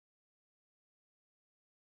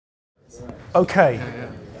Okay.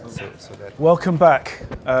 Welcome back,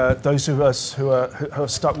 those of us who are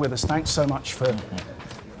stuck with us. Thanks so much for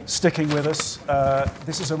sticking with us.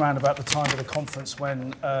 This is around about the time of the conference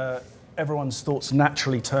when everyone's thoughts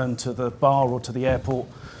naturally turn to the bar or to the airport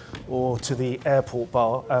or to the airport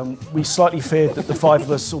bar. We slightly feared that the five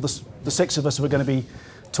of us or the six of us were going to be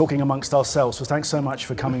talking amongst ourselves. So thanks so much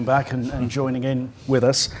for coming back and joining in with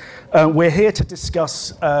us. We're here to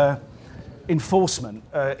discuss enforcement,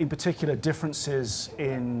 in particular differences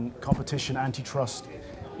in competition antitrust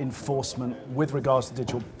enforcement with regards to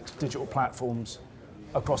digital platforms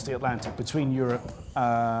across the Atlantic between Europe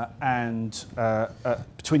and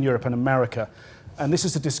America. And this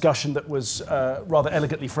is a discussion that was rather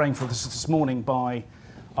elegantly framed for us this morning by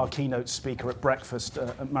our keynote speaker at breakfast,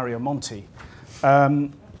 Mario Monti.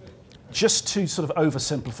 Just to sort of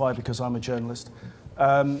oversimplify, because I'm a journalist,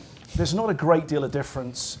 there's not a great deal of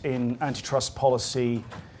difference in antitrust policy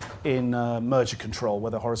in merger control,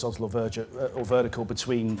 whether horizontal or vertical,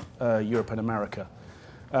 between Europe and America.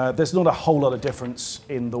 There's not a whole lot of difference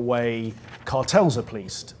in the way cartels are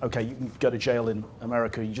policed. Okay, you can go to jail in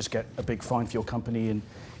America, you just get a big fine for your company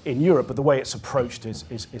in Europe, but the way it's approached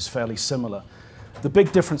is fairly similar. The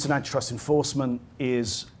big difference in antitrust enforcement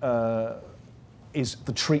is the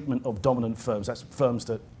treatment of dominant firms. That's firms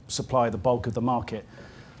that supply the bulk of the market.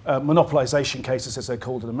 Monopolization cases, as they're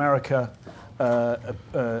called in America,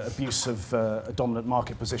 abuse of a dominant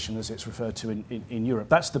market position, as it's referred to in Europe.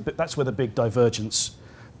 That's where the big divergence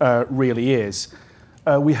really is.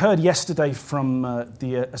 We heard yesterday from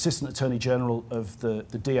the Assistant Attorney General of the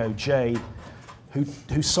DOJ,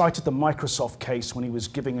 who cited the Microsoft case when he was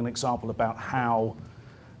giving an example about how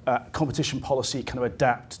competition policy can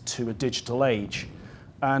adapt to a digital age.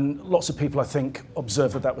 And lots of people, I think,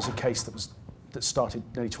 observed that was a case that started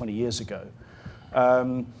nearly 20 years ago.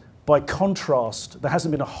 By contrast, there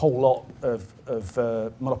hasn't been a whole lot of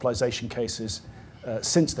monopolization cases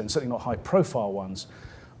since then, certainly not high-profile ones.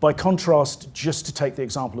 By contrast, just to take the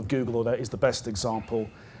example of Google, or that is the best example,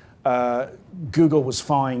 Google was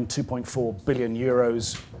fined 2.4 billion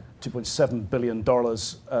euros, $2.7 billion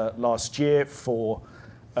last year for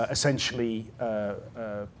essentially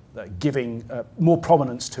giving more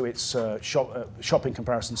prominence to its shopping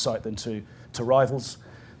comparison site than to rivals.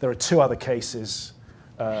 There are two other cases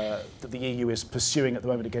that the EU is pursuing at the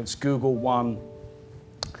moment against Google. One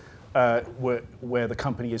where the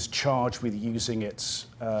company is charged with using its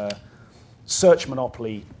search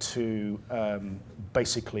monopoly to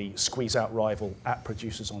basically squeeze out rival app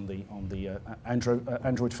producers on the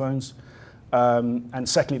Android phones. And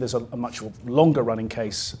secondly, there's a much longer running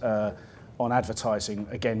case on advertising,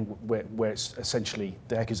 again, where it's essentially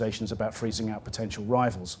the accusations about freezing out potential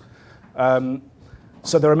rivals.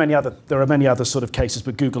 So there are many other sort of cases,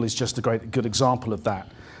 but Google is just a good example of that.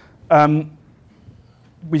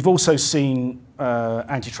 We've also seen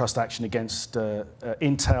antitrust action against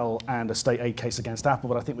Intel and a state aid case against Apple,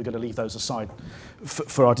 but I think we're going to leave those aside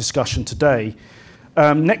for our discussion today.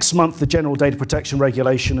 Next month, the General Data Protection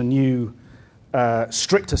Regulation, a new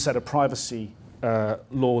stricter set of privacy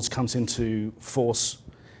laws, comes into force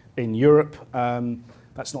in Europe.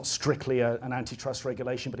 That's not strictly an antitrust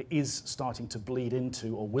regulation, but it is starting to bleed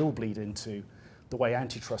into, or will bleed into, the way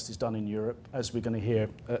antitrust is done in Europe, as we're going to hear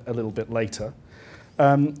a little bit later.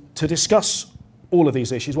 To discuss all of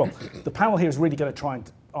these issues, well, the panel here is really going to try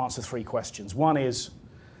and answer three questions. One is,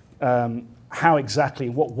 how exactly,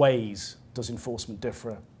 in what ways does enforcement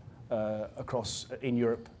differ in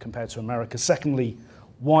Europe compared to America? Secondly,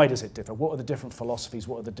 why does it differ? What are the different philosophies?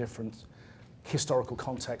 What are the different historical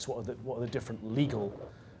contexts? What are the different legal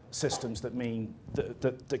systems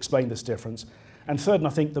that explain this difference? And third, and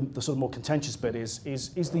I think the sort of more contentious bit is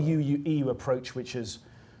the EU approach, which is,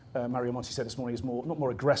 Mario Monti said this morning, is not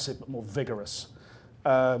more aggressive but more vigorous.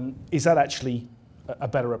 Is that actually a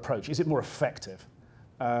better approach? Is it more effective?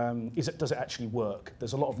 Does it actually work?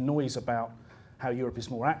 There's a lot of noise about how Europe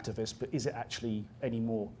is more activist, but is it actually any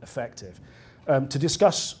more effective? To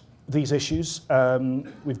discuss these issues,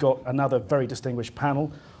 we've got another very distinguished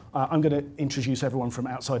panel. I'm going to introduce everyone from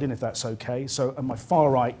outside in, if that's okay. So on my far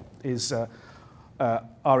right is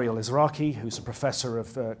Ariel Ezrachi, who's a professor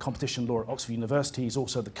of competition law at Oxford University. He's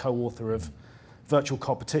also the co-author of Virtual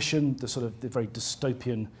Competition, the very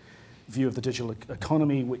dystopian view of the digital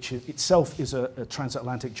economy, which itself is a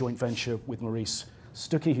transatlantic joint venture with Maurice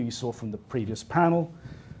Stuckey, who you saw from the previous panel.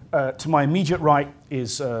 To my immediate right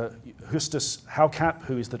is Justus Haucap,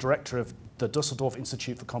 who is the director of the Duesseldorf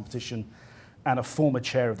Institute for Competition and a former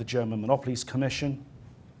chair of the German Monopolies Commission.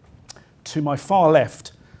 To my far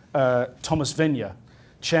left, Thomas Vinje.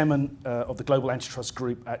 chairman of the Global Antitrust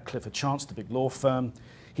Group at Clifford Chance, the big law firm.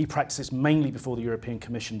 He practices mainly before the European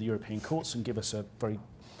Commission, the European courts, and give us a very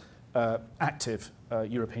active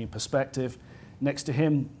European perspective. Next to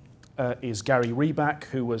him is Gary Reback,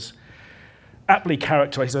 who was aptly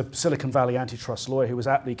characterized, he's a Silicon Valley antitrust lawyer who was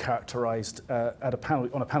aptly characterized on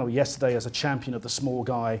a panel yesterday as a champion of the small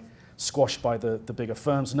guy squashed by the bigger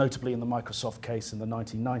firms, notably in the Microsoft case in the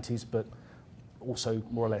 1990s, but also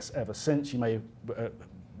more or less ever since. You may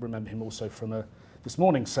remember him also from this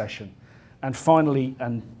morning's session. And finally,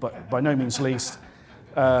 and by no means least,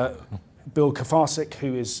 Bill Kovacic,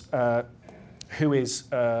 who is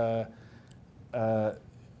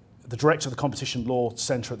the director of the Competition Law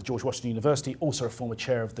Center at the George Washington University, also a former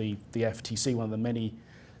chair of the FTC, one of the many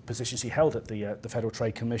positions he held at the Federal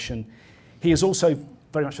Trade Commission. He is also,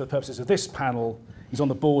 very much for the purposes of this panel, he's on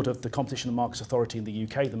the board of the Competition and Markets Authority in the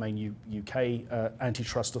UK, the main UK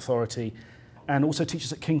antitrust authority, and also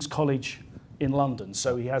teaches at King's College in London.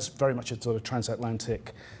 So he has very much a sort of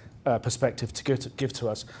transatlantic perspective to give to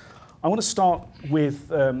us. I want to start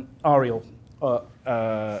with Ariel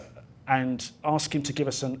and ask him to give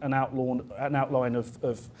us an outline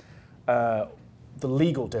of the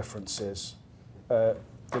legal differences, the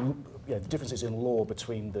differences in law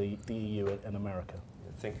between the EU and America.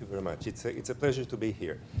 Thank you very much. It's a pleasure to be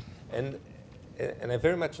here. And I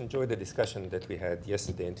very much enjoyed the discussion that we had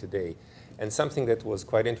yesterday and today. And something that was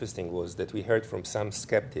quite interesting was that we heard from some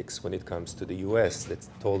skeptics when it comes to the US that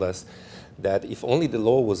told us that if only the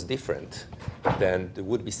law was different, then there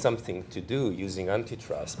would be something to do using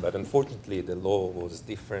antitrust. But unfortunately, the law was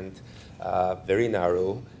different, very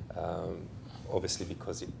narrow, obviously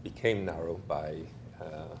because it became narrow by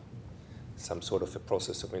some sort of a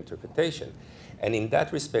process of interpretation. And in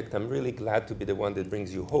that respect, I'm really glad to be the one that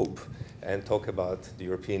brings you hope and talk about the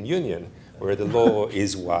European Union, where the law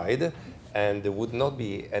is wide, and there would not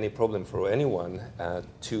be any problem for anyone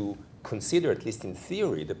to consider, at least in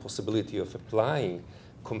theory, the possibility of applying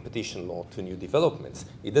competition law to new developments.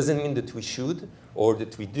 It doesn't mean that we should or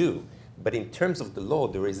that we do, but in terms of the law,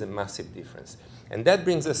 there is a massive difference. And that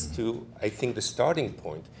brings us to, I think, the starting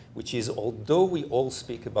point, which is although we all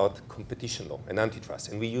speak about competition law and antitrust,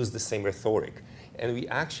 and we use the same rhetoric, and we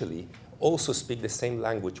actually also speak the same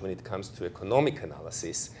language when it comes to economic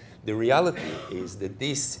analysis, the reality is that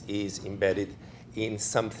this is embedded in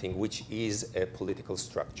something which is a political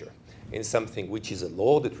structure, in something which is a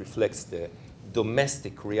law that reflects the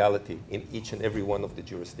domestic reality in each and every one of the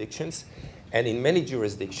jurisdictions. And in many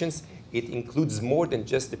jurisdictions, it includes more than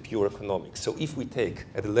just the pure economics. So if we take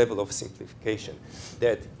at the level of simplification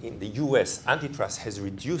that in the US, antitrust has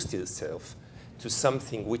reduced itself to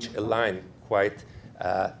something which aligns quite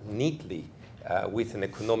neatly with an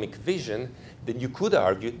economic vision, then you could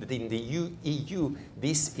argue that in the EU,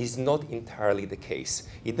 this is not entirely the case.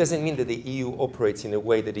 It doesn't mean that the EU operates in a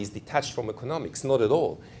way that is detached from economics, not at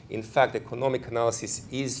all. In fact, economic analysis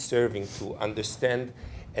is serving to understand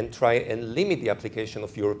and try and limit the application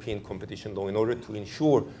of European competition law in order to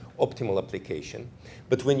ensure optimal application.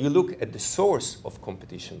 But when you look at the source of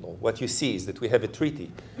competition law, what you see is that we have a treaty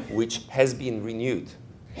which has been renewed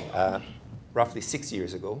roughly 6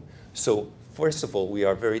 years ago. So first of all, we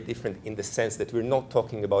are very different in the sense that we're not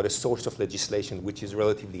talking about a source of legislation which is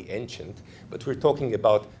relatively ancient, but we're talking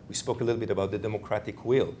about, we spoke a little bit about the democratic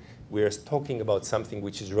will. We're talking about something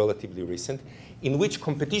which is relatively recent, in which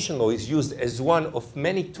competition law is used as one of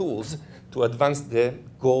many tools to advance the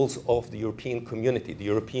goals of the European community, the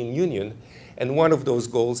European Union. And one of those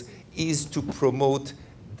goals is to promote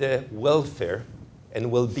the welfare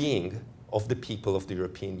and well-being of the people of the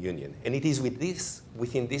European Union. And it is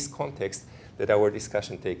within this context that our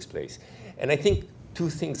discussion takes place. And I think two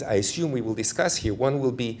things I assume we will discuss here. One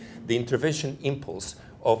will be the intervention impulse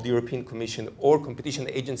of the European Commission or competition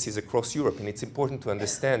agencies across Europe. And it's important to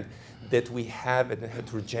understand that we have a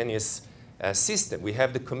heterogeneous system. We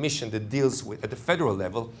have the Commission that deals with at the federal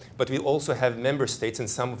level, but we also have member states, and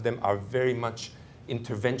some of them are very much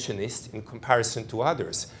interventionist in comparison to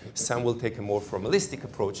others. Some will take a more formalistic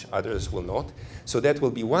approach, others will not. So that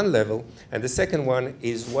will be one level. And the second one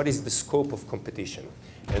is what is the scope of competition?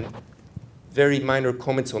 And very minor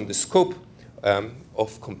comments on the scope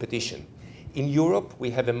of competition. In Europe,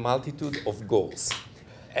 we have a multitude of goals.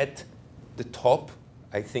 At the top,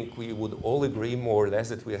 I think we would all agree more or less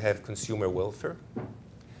that we have consumer welfare.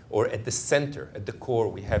 Or at the center, at the core,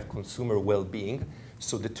 we have consumer well-being.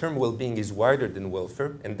 So the term well-being is wider than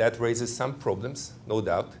welfare, and that raises some problems, no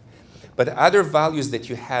doubt. But other values that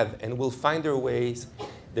you have and will find their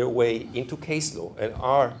way into case law and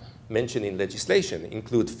are mentioned in legislation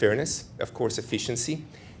include fairness, of course, efficiency,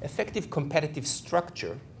 effective competitive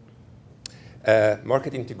structure,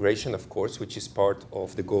 market integration, of course, which is part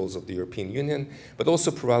of the goals of the European Union, but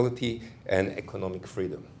also plurality and economic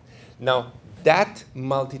freedom. Now, that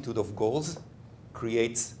multitude of goals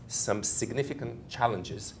creates some significant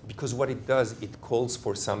challenges because what it does, it calls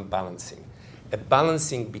for some balancing. A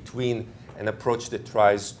balancing between an approach that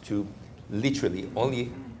tries to literally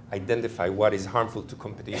only identify what is harmful to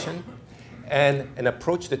competition and an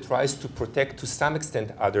approach that tries to protect to some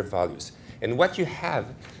extent other values. And what you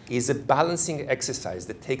have is a balancing exercise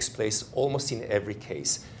that takes place almost in every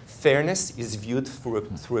case. Fairness is viewed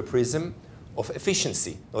through a prism of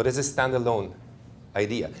efficiency, not as a standalone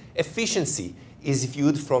idea. Efficiency is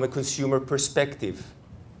viewed from a consumer perspective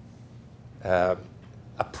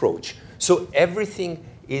approach. So everything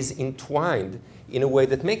is entwined in a way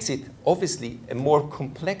that makes it obviously a more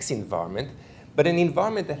complex environment, but an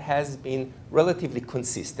environment that has been relatively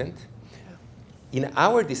consistent. In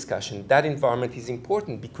our discussion, that environment is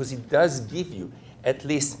important because it does give you, at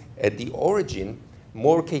least at the origin,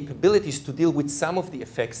 more capabilities to deal with some of the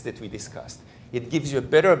effects that we discussed. It gives you a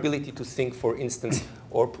better ability to think, for instance,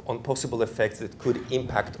 on possible effects that could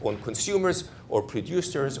impact on consumers or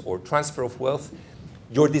producers or transfer of wealth.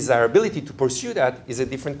 Your desirability to pursue that is a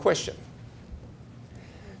different question.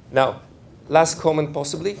 Now, last comment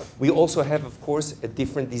possibly, we also have, of course, a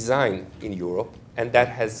different design in Europe, and that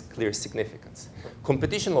has clear significance.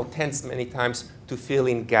 Competition law tends many times to fill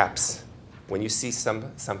in gaps when you see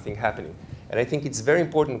something happening. And I think it's very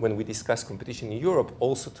important when we discuss competition in Europe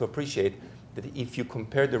also to appreciate that if you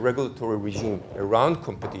compare the regulatory regime around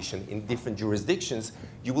competition in different jurisdictions,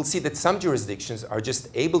 you will see that some jurisdictions are just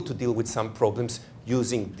able to deal with some problems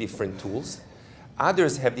using different tools.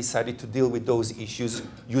 Others have decided to deal with those issues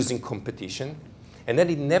using competition, and that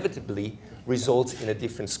inevitably results in a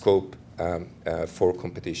different scope for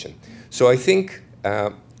competition. So I think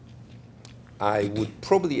I would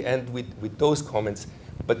probably end with those comments,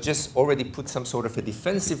 but just already put some sort of a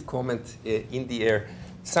defensive comment in the air.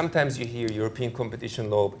 Sometimes you hear European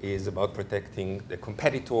competition law is about protecting the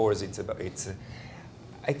competitors.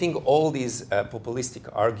 I think all these populistic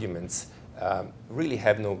arguments really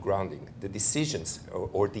have no grounding. The decisions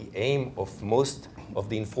or the aim of most of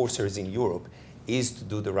the enforcers in Europe is to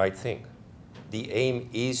do the right thing. The aim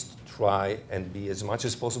is to try and be as much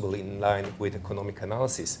as possible in line with economic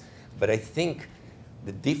analysis. But I think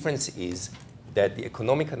the difference is that the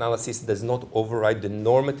economic analysis does not override the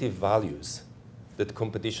normative values that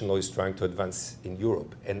competition law is trying to advance in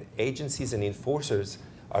Europe. And agencies and enforcers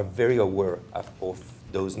are very aware of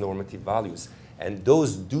those normative values. And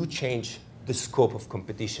those do change the scope of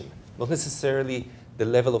competition. Not necessarily the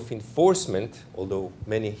level of enforcement, although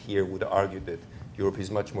many here would argue that Europe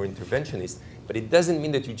is much more interventionist, but it doesn't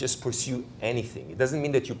mean that you just pursue anything. It doesn't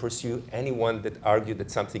mean that you pursue anyone that argued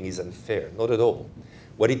that something is unfair, not at all.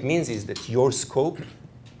 What it means is that your scope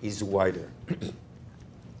is wider.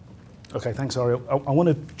 Okay, thanks, Ariel. I want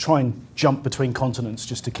to try and jump between continents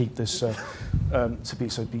just to keep this to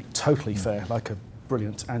be totally fair, like a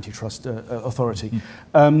brilliant antitrust authority.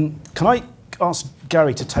 Can I ask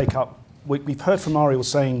Gary to take up? We've heard from Ariel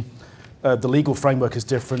saying the legal framework is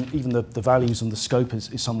different, even the values and the scope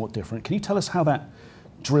is somewhat different. Can you tell us how that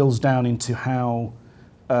drills down into how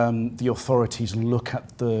the authorities look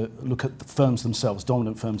at the firms themselves,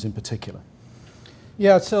 dominant firms in particular?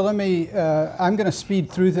 Yeah, so let me, I'm going to speed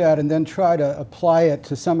through that and then try to apply it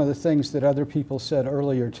to some of the things that other people said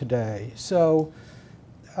earlier today. So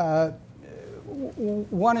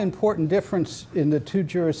one important difference in the two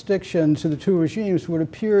jurisdictions or the two regimes would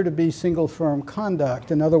appear to be single firm conduct.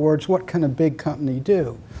 In other words, what can a big company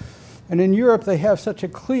do? And in Europe, they have such a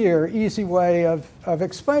clear, easy way of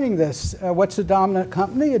explaining this. What's a dominant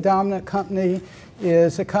company? A dominant company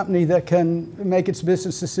is a company that can make its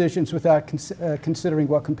business decisions without considering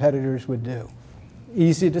what competitors would do.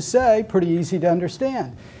 Easy to say, pretty easy to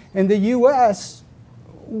understand. In the US,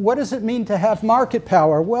 what does it mean to have market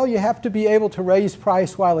power? Well, you have to be able to raise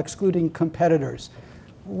price while excluding competitors.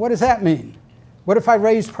 What does that mean? What if I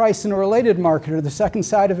raise price in a related market or the second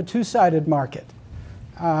side of a two-sided market?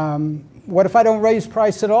 What if I don't raise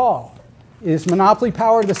price at all? Is monopoly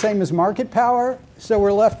power the same as market power? So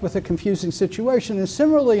we're left with a confusing situation. And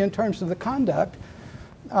similarly, in terms of the conduct,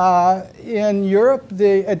 in Europe,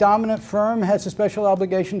 a dominant firm has a special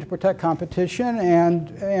obligation to protect competition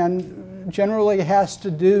and generally has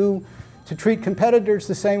to treat competitors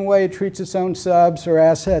the same way it treats its own subs or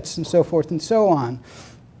assets and so forth and so on.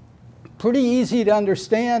 Pretty easy to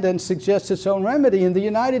understand and suggests its own remedy. In the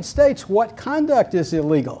United States, what conduct is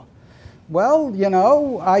illegal? Well, you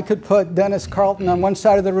know, I could put Dennis Carlton on one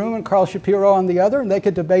side of the room and Carl Shapiro on the other, and they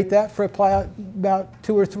could debate that for about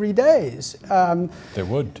 2 or 3 days. They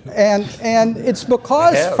would, too. And it's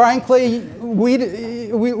because, frankly,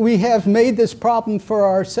 we have made this problem for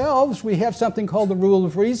ourselves. We have something called the rule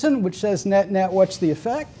of reason, which says net, what's the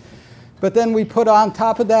effect? But then we put on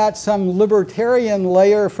top of that some libertarian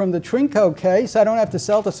layer from the Trinco case. I don't have to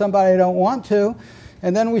sell to somebody I don't want to.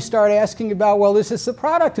 And then we start asking about, well, is this a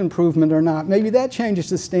product improvement or not? Maybe that changes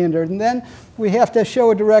the standard. And then we have to show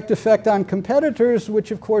a direct effect on competitors, which,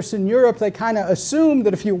 of course, in Europe, they kind of assume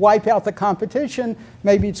that if you wipe out the competition,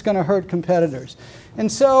 maybe it's going to hurt competitors.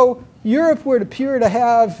 And so Europe would appear to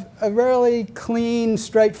have a really clean,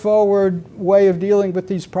 straightforward way of dealing with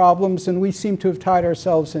these problems, and we seem to have tied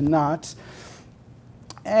ourselves in knots.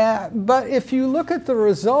 But if you look at the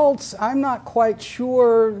results, I'm not quite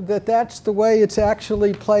sure that that's the way it's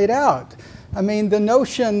actually played out. I mean, the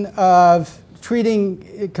notion of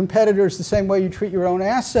treating competitors the same way you treat your own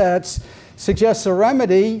assets suggests a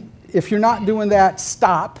remedy. If you're not doing that,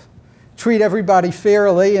 stop. Treat everybody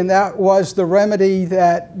fairly, and that was the remedy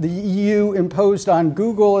that the EU imposed on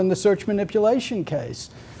Google in the search manipulation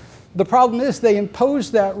case. The problem is they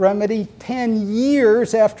imposed that remedy 10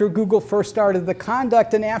 years after Google first started the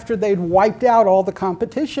conduct and after they'd wiped out all the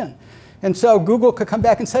competition. And so Google could come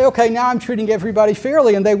back and say, okay, now I'm treating everybody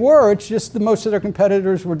fairly, and they were. It's just that most of their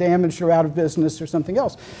competitors were damaged or out of business or something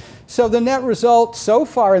else. So the net result so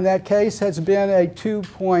far in that case has been a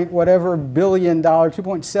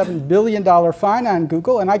 $2.7 billion fine on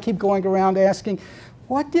Google, and I keep going around asking,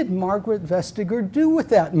 what did Margaret Vestager do with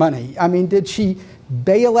that money? I mean, did she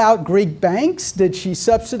bail out Greek banks? Did she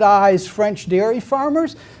subsidize French dairy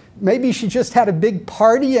farmers? Maybe she just had a big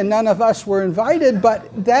party and none of us were invited,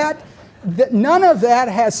 but none of that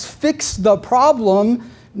has fixed the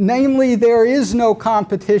problem. Namely, there is no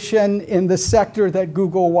competition in the sector that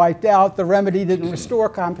Google wiped out. The remedy didn't restore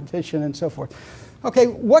competition and so forth. Okay,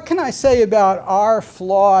 what can I say about our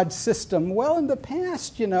flawed system? Well, in the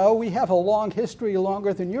past, you know, we have a long history,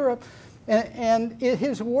 longer than Europe, and it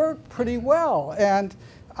has worked pretty well. And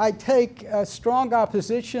I take a strong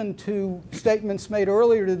opposition to statements made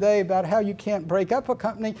earlier today about how you can't break up a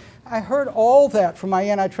company. I heard all that from my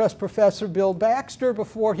antitrust professor, Bill Baxter,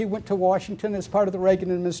 before he went to Washington as part of the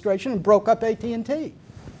Reagan administration and broke up AT&T.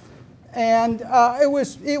 And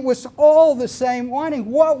it was all the same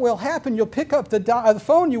whining. What will happen? You'll pick up the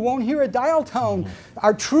phone, you won't hear a dial tone.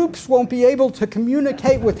 Our troops won't be able to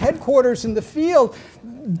communicate with headquarters in the field.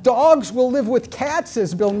 Dogs will live with cats,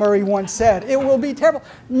 as Bill Murray once said. It will be terrible.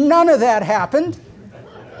 None of that happened.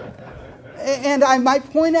 And I might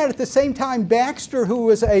point out at the same time, Baxter, who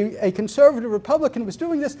was a conservative Republican, was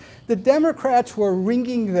doing this. The Democrats were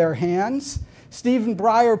wringing their hands. Stephen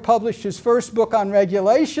Breyer published his first book on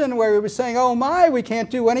regulation where he was saying, oh my, we can't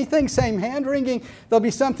do anything, same hand-wringing, there'll be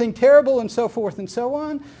something terrible and so forth and so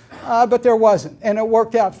on. But there wasn't, and it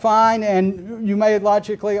worked out fine, and you may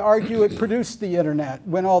logically argue it produced the internet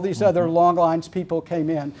when all these other long lines people came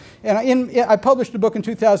in. And I published a book in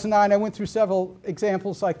 2009, I went through several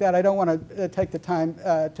examples like that. I don't want to take the time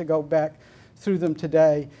to go back through them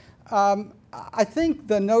today. I think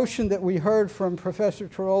the notion that we heard from Professor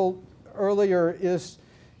Troll earlier is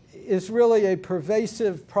really a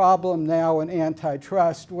pervasive problem now in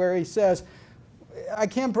antitrust, where he says, I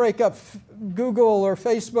can't break up Google or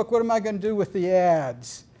Facebook, what am I going to do with the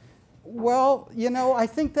ads? Well, you know, I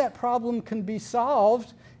think that problem can be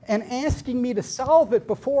solved, and asking me to solve it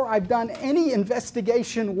before I've done any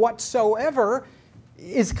investigation whatsoever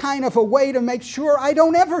is kind of a way to make sure I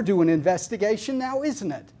don't ever do an investigation now,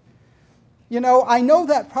 isn't it? You know, I know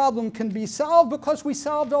that problem can be solved because we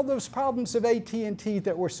solved all those problems of AT&T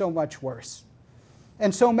that were so much worse.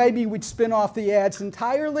 And so maybe we'd spin off the ads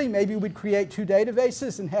entirely. Maybe we'd create 2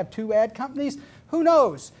 databases and have 2 ad companies. Who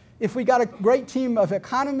knows? If we got a great team of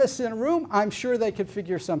economists in a room, I'm sure they could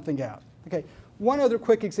figure something out. Okay, one other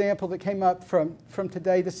quick example that came up from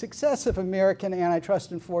today, the success of American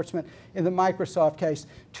antitrust enforcement in the Microsoft case.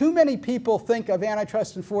 Too many people think of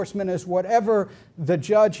antitrust enforcement as whatever the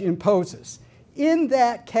judge imposes. In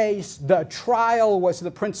that case, the trial was the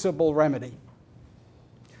principal remedy.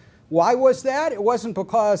 Why was that? It wasn't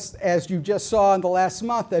because, as you just saw in the last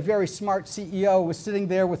month, a very smart CEO was sitting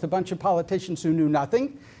there with a bunch of politicians who knew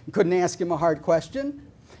nothing and couldn't ask him a hard question.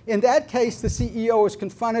 In that case, the CEO was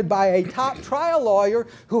confronted by a top trial lawyer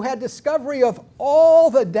who had discovery of all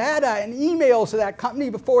the data and emails of that company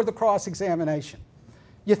before the cross-examination.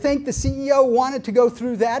 You think the CEO wanted to go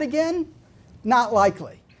through that again? Not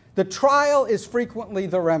likely. The trial is frequently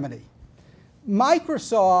the remedy.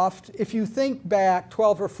 Microsoft, if you think back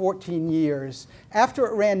 12 or 14 years, after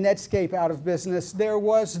it ran Netscape out of business, there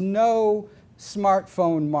was no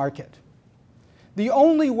smartphone market. The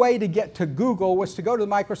only way to get to Google was to go to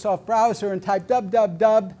the Microsoft browser and type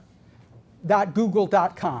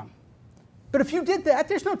www.google.com. But if you did that,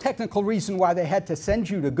 there's no technical reason why they had to send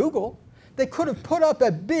you to Google. They could have put up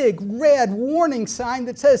a big red warning sign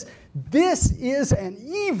that says, "This is an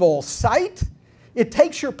evil site. It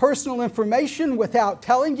takes your personal information without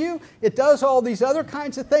telling you. It does all these other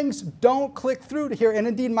kinds of things. Don't click through to here." And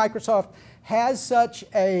indeed, Microsoft has such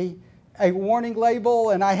a warning label,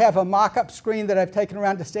 and I have a mock-up screen that I've taken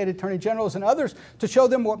around to state attorney generals and others to show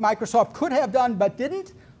them what Microsoft could have done but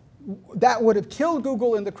didn't. That would have killed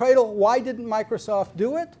Google in the cradle. Why didn't Microsoft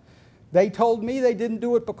do it? They told me they didn't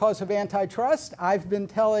do it because of antitrust. I've been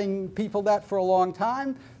telling people that for a long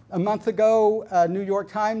time. A month ago, a New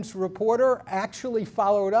York Times reporter actually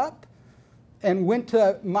followed up and went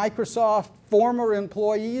to Microsoft former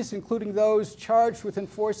employees, including those charged with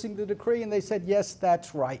enforcing the decree, and they said, yes,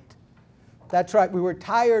 that's right. That's right. We were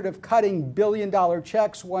tired of cutting billion-dollar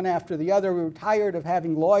checks one after the other. We were tired of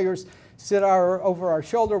having lawyers sit over our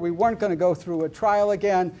shoulder. We weren't going to go through a trial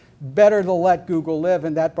again. Better to let Google live,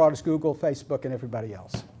 and that brought us Google, Facebook, and everybody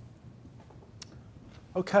else.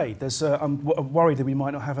 Okay, I'm worried that we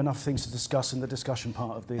might not have enough things to discuss in the discussion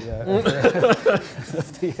part of the,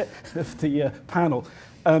 panel.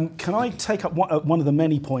 Can I take up one of the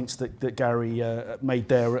many points that Gary made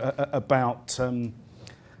there about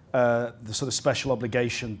the sort of special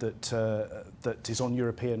obligation that is on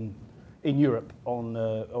in Europe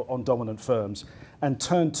on dominant firms, and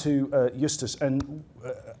turn to Justus. And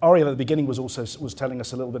Ariel at the beginning was telling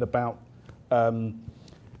us a little bit about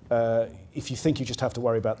if you think you just have to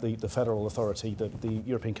worry about the federal authority, the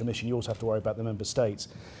European Commission, you also have to worry about the member states.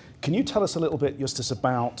 Can you tell us a little bit, Justus,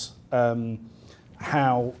 about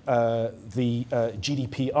how the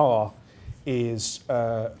GDPR is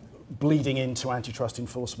bleeding into antitrust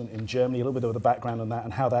enforcement in Germany, a little bit of the background on that,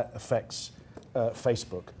 and how that affects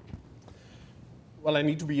Facebook? Well, I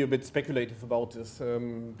need to be a bit speculative about this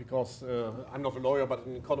because I'm not a lawyer, but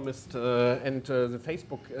an economist, and the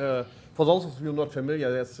Facebook, for those of you not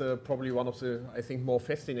familiar, that's probably one of the, I think, more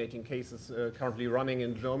fascinating cases currently running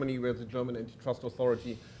in Germany, where the German Antitrust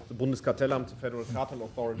Authority, the Bundeskartellamt, the Federal Cartel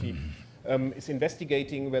Authority, is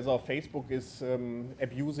investigating whether Facebook is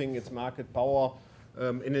abusing its market power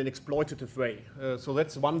in an exploitative way. So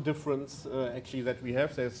that's one difference actually that we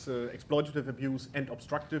have. There's exploitative abuse and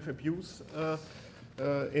obstructive abuse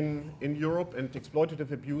in Europe, and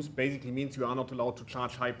exploitative abuse basically means you are not allowed to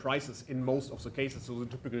charge high prices in most of the cases. So the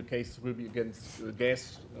typical case will be against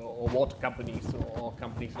gas or water companies or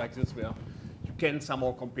companies like this, where you can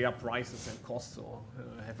somehow compare prices and costs, or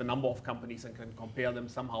have a number of companies and can compare them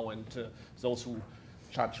somehow, and those who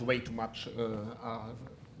charge way too much are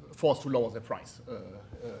forced to lower their price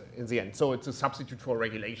in the end. So it's a substitute for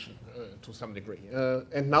regulation to some degree.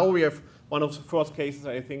 And now we have one of the first cases,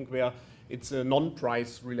 I think, where it's a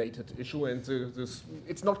non-price related issue, and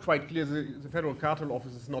it's not quite clear. The Federal Cartel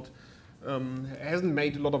Office is not hasn't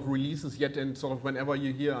made a lot of releases yet, and sort of whenever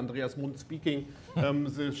you hear Andreas Mund speaking,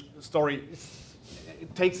 the story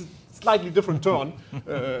it takes a slightly different turn,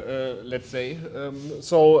 let's say.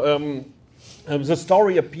 The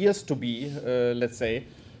story appears to be, let's say,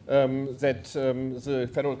 that the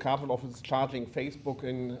Federal Cartel Office is charging Facebook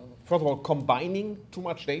in, first of all, combining too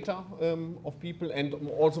much data of people, and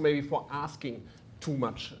also maybe for asking too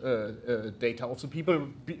much data of the people.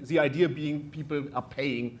 The idea being people are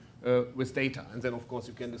paying with data. And then, of course,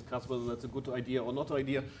 you can discuss whether that's a good idea or not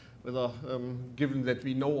idea, whether, given that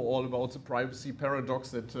we know all about the privacy paradox,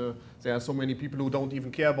 that there are so many people who don't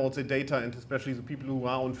even care about the data, and especially the people who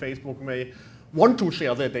are on Facebook may want to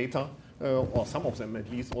share their data, or some of them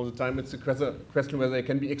at least, all the time. It's a question whether they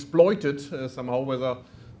can be exploited somehow, whether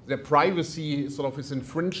their privacy sort of is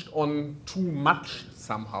infringed on too much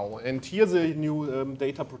somehow. And here the new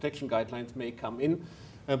data protection guidelines may come in,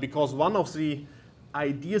 because one of the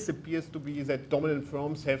ideas appears to be that dominant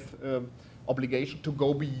firms have obligation to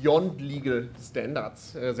go beyond legal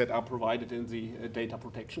standards that are provided in the data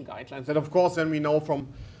protection guidelines. And of course, then we know from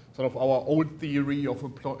sort of our old theory of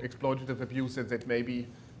exploitative abuse that may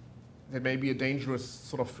be a dangerous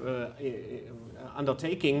sort of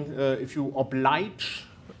undertaking if you oblige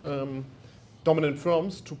dominant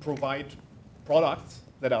firms to provide products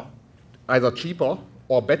that are either cheaper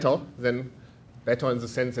or better in the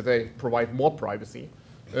sense that they provide more privacy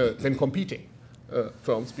than competing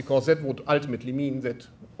firms, because that would ultimately mean that,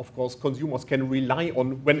 of course, consumers can rely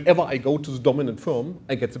on, whenever I go to the dominant firm,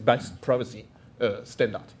 I get the best privacy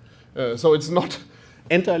standard. So it's not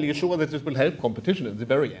entirely sure that this will help competition in the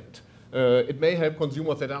very end. It may help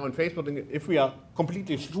consumers that are on Facebook, and if we are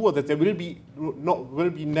completely sure that there will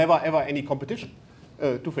be never ever any competition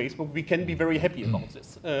to Facebook, we can be very happy about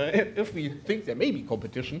this. If we think there may be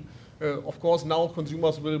competition, of course now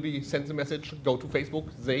consumers will be sent the message, go to Facebook.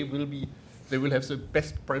 They will have the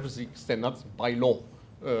best privacy standards by law.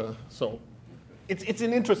 So it's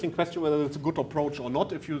an interesting question whether it's a good approach or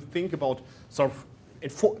not. If you think about sort of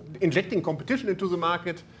injecting competition into the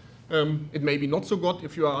market, it may be not so good.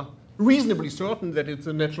 If you are reasonably certain that it's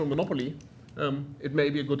a natural monopoly, it may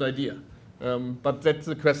be a good idea. But that's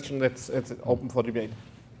a question that's open for debate.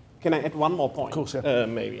 Can I add one more point? Of course, yeah.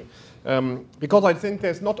 Maybe. Because I think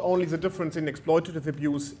there's not only the difference in exploitative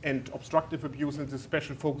abuse and obstructive abuse and the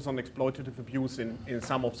special focus on exploitative abuse in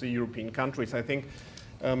some of the European countries. I think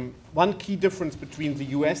one key difference between the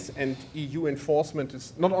US and EU enforcement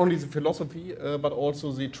is not only the philosophy, but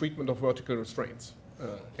also the treatment of vertical restraints.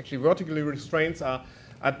 Actually, vertical restraints are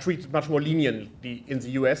treated much more leniently in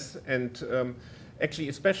the US, and actually,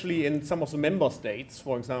 especially in some of the member states,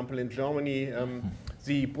 for example, in Germany,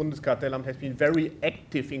 the Bundeskartellamt has been very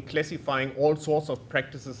active in classifying all sorts of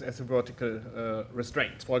practices as a vertical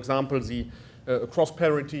restraint. For example, the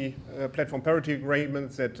cross-parity, platform parity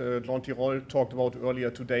agreements that Jean Tirole talked about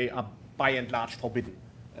earlier today are by and large forbidden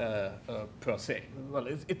per se. Well,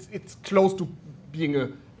 it's close to being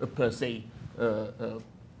a per se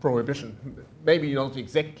prohibition. Maybe not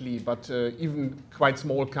exactly, but even quite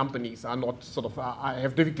small companies are not sort of, I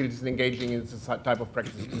have difficulties in engaging in this type of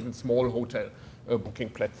practice, even small hotel booking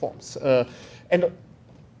platforms. And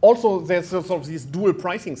also there's sort of these dual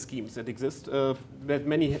pricing schemes that exist, that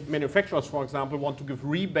many manufacturers, for example, want to give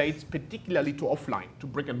rebates, particularly to offline, to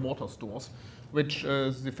brick and mortar stores, which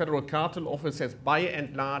the Federal Cartel Office has by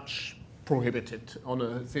and large prohibited.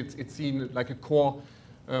 It's seen like a core,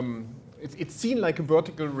 it's seen like a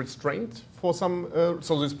vertical restraint for some,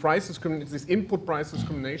 so this input price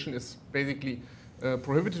discrimination is basically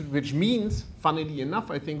prohibited, which means, funnily enough,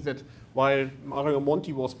 I think that while Mario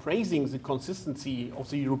Monti was praising the consistency of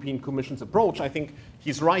the European Commission's approach, I think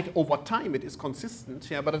he's right, over time it is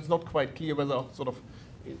consistent, yeah, but it's not quite clear whether sort of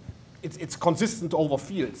it's consistent over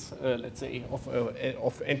fields, let's say,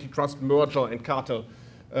 of antitrust, merger and cartel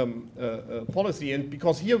policy. And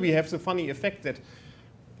because here we have the funny effect that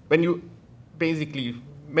when you basically,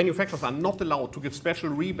 manufacturers are not allowed to give special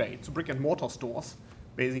rebates to brick and mortar stores,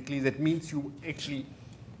 basically that means you actually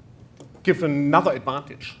give another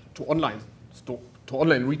advantage to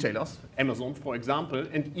online retailers, Amazon, for example,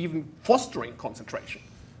 and even fostering concentration,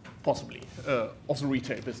 possibly, of the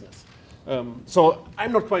retail business. So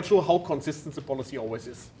I'm not quite sure how consistent the policy always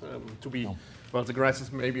is. Well, the grass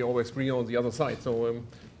is maybe always greener on the other side. So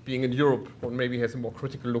being in Europe, one maybe has a more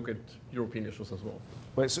critical look at European issues as well.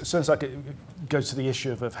 Well, it sounds like it goes to the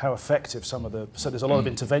issue of how effective some of the. So there's a lot of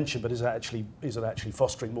intervention, but is it actually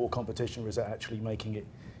fostering more competition, or is it actually making it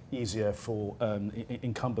easier for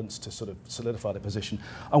incumbents to sort of solidify their position?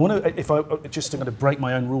 I want to, if I just going to break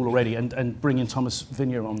my own rule already and bring in Thomas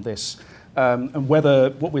Vignier on this, and whether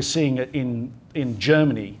what we're seeing in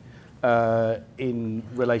Germany in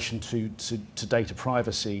relation to data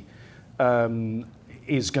privacy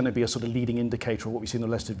is going to be a sort of leading indicator of what we see in the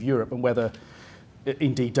rest of Europe, and whether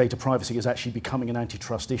indeed data privacy is actually becoming an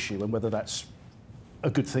antitrust issue, and whether that's a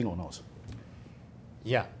good thing or not.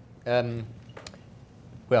 Yeah.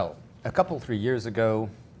 Well, a couple, 3 years ago,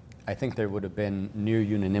 I think there would have been near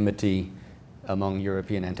unanimity among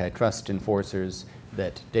European antitrust enforcers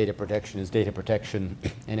that data protection is data protection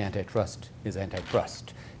and antitrust is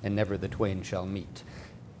antitrust, and never the twain shall meet.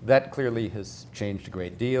 That clearly has changed a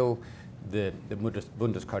great deal. The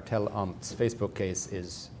Bundeskartellamt's Facebook case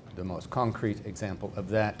is the most concrete example of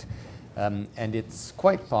that. And it's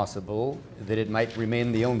quite possible that it might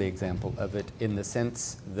remain the only example of it, in the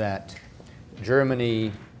sense that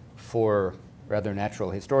Germany, for rather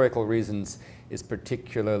natural historical reasons, is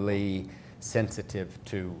particularly sensitive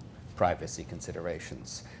to privacy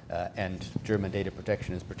considerations. And German data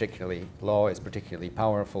protection is particularly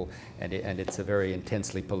powerful, and it's a very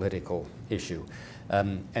intensely political issue.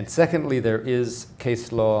 And secondly, there is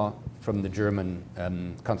case law from the German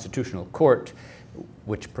Constitutional Court,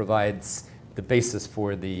 which provides the basis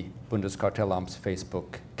for the Bundeskartellamt's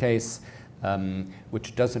Facebook case,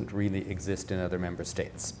 which doesn't really exist in other member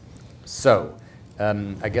states. So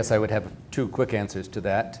I guess I would have two quick answers to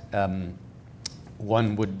that.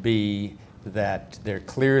 One would be that there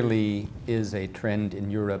clearly is a trend in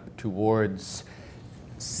Europe towards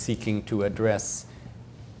seeking to address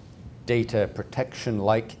data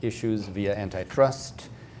protection-like issues via antitrust,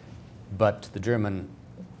 but the German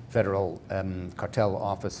Federal Cartel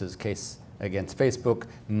Office's case against Facebook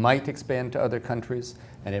might expand to other countries,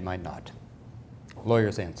 and it might not.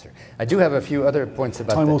 Lawyer's answer. I do have a few other points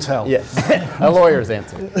about Time will tell. Yes, a lawyer's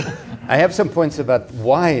answer. I have some points about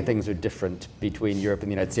why things are different between Europe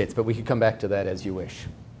and the United States, but we could come back to that as you wish.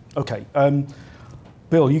 Okay.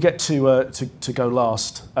 Bill, you get to go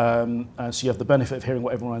last, so you have the benefit of hearing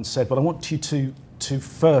what everyone said, but I want you to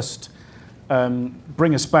first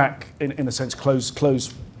bring us back, in a sense,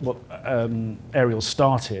 close what Ariel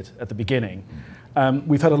started at the beginning.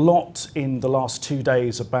 We've had a lot in the last 2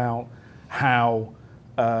 days about how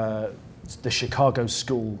the Chicago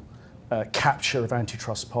School capture of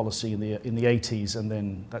antitrust policy in the 80s, and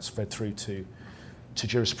then that's fed through to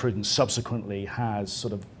jurisprudence subsequently, has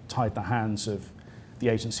sort of tied the hands of the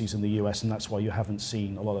agencies in the US, and that's why you haven't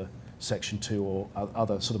seen a lot of Section 2 or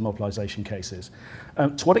other sort of mobilization cases.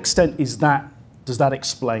 To what extent does that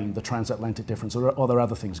explain the transatlantic difference, or are there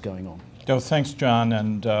other things going on? Oh, thanks, John,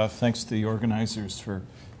 and thanks to the organizers for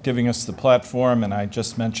giving us the platform. And I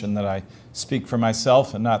just mentioned that I speak for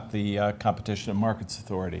myself and not the Competition and Markets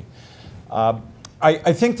Authority.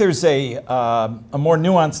 I think there's a more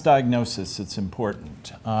nuanced diagnosis that's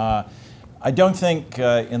important. I don't think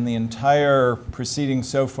in the entire proceeding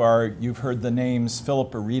so far you've heard the names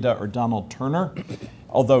Philip Arita or Donald Turner,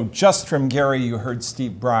 although just from Gary you heard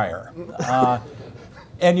Steve Breyer.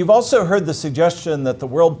 And you've also heard the suggestion that the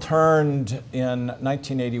world turned in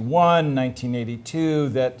 1981, 1982,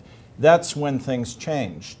 that's when things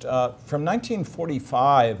changed. From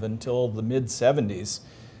 1945 until the mid-70s,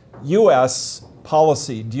 US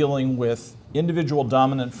policy dealing with individual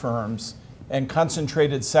dominant firms and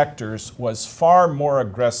concentrated sectors was far more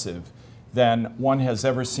aggressive than one has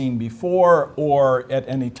ever seen before or at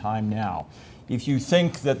any time now. If you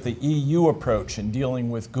think that the EU approach in dealing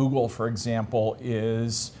with Google, for example,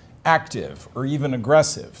 is active or even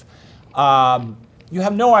aggressive, you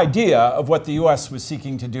have no idea of what the US was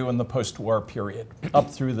seeking to do in the post-war period up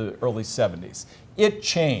through the early 70s. It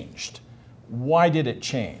changed. Why did it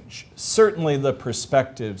change? Certainly the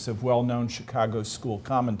perspectives of well-known Chicago School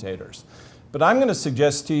commentators. But I'm going to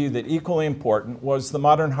suggest to you that equally important was the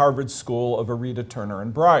modern Harvard School of Arita, Turner,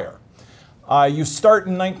 and Breyer. You start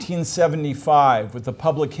in 1975 with the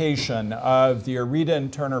publication of the Arita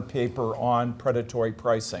and Turner paper on predatory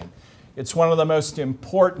pricing. It's one of the most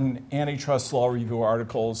important antitrust law review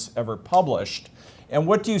articles ever published. And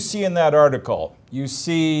what do you see in that article? You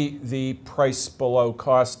see the price below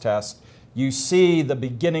cost test. You see the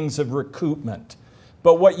beginnings of recoupment.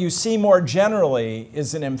 But what you see more generally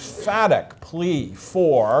is an emphatic plea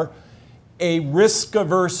for a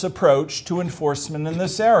risk-averse approach to enforcement in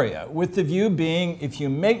this area, with the view being if you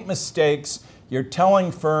make mistakes, you're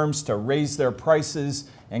telling firms to raise their prices,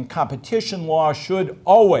 and competition law should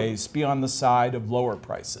always be on the side of lower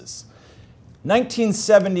prices.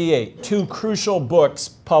 1978, 2 crucial books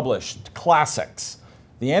published, classics.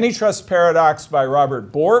 The Antitrust Paradox by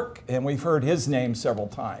Robert Bork, and we've heard his name several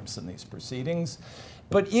times in these proceedings.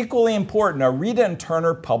 But equally important, Arita and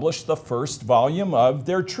Turner published the first volume of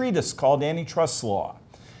their treatise called Antitrust Law.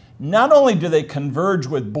 Not only do they converge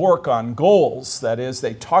with Bork on goals, that is,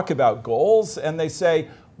 they talk about goals, and they say,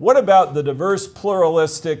 what about the diverse,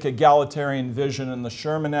 pluralistic, egalitarian vision in the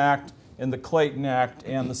Sherman Act, in the Clayton Act,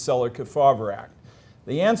 and the Seller-Kefauver Act?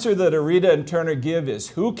 The answer that Arita and Turner give is,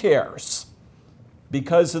 who cares?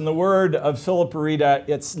 Because in the word of Philip Arita,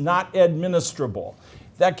 it's not administrable.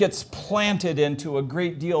 That gets planted into a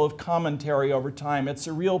great deal of commentary over time. It's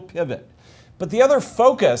a real pivot. But the other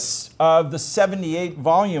focus of the 78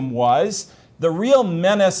 volume was the real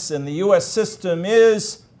menace in the US system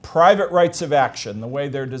is private rights of action, the way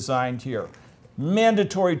they're designed here.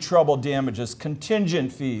 Mandatory treble damages,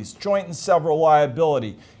 contingent fees, joint and several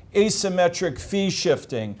liability, asymmetric fee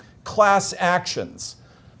shifting, class actions.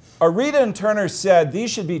 Arita and Turner said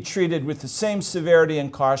these should be treated with the same severity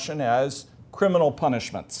and caution as criminal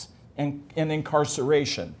punishments and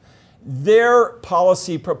incarceration. Their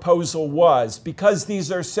policy proposal was, because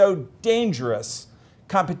these are so dangerous,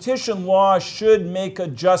 competition law should make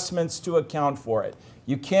adjustments to account for it.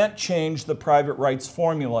 You can't change the private rights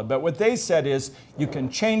formula, but what they said is you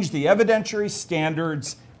can change the evidentiary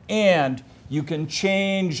standards and you can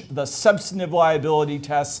change the substantive liability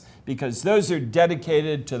tests because those are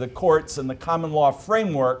dedicated to the courts and the common law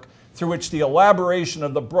framework through which the elaboration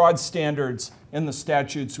of the broad standards in the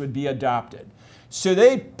statutes would be adopted. So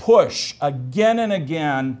they push again and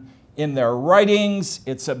again in their writings,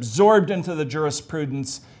 it's absorbed into the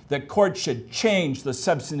jurisprudence, that courts should change the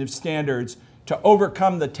substantive standards to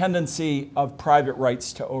overcome the tendency of private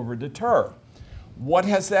rights to overdeter. What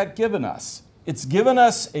has that given us? It's given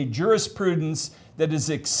us a jurisprudence that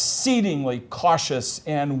is exceedingly cautious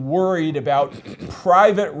and worried about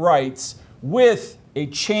private rights with a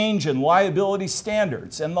change in liability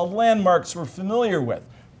standards. And the landmarks we're familiar with,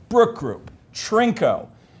 Brook Group, Trinco,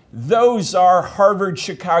 those are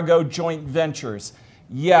Harvard-Chicago joint ventures.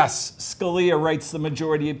 Yes, Scalia writes the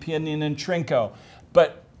majority opinion in Trinco,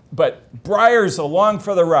 but Breyer's along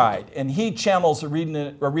for the ride, and he channels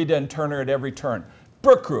Arita and Turner at every turn.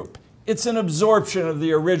 Brook Group, it's an absorption of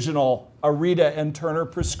the original Arita and Turner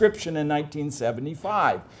prescription in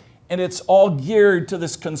 1975, and it's all geared to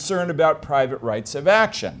this concern about private rights of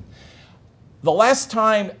action. The last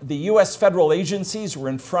time the US federal agencies were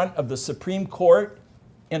in front of the Supreme Court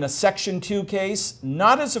in a Section 2 case,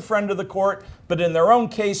 not as a friend of the court, but in their own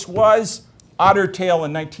case, was Otter Tail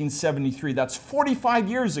in 1973. That's 45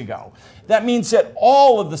 years ago. That means that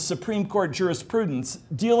all of the Supreme Court jurisprudence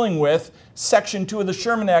dealing with Section 2 of the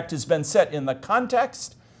Sherman Act has been set in the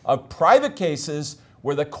context of private cases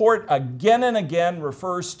where the court again and again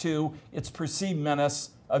refers to its perceived menace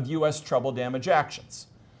of US treble damage actions.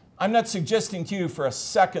 I'm not suggesting to you for a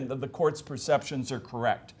second that the court's perceptions are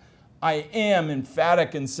correct. I am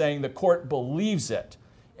emphatic in saying the court believes it.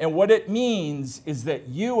 And what it means is that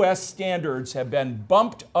US standards have been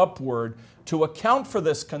bumped upward to account for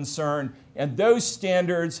this concern, and those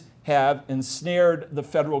standards have ensnared the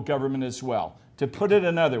federal government as well. To put it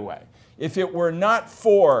another way, if it were not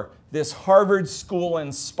for this Harvard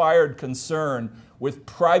School-inspired concern with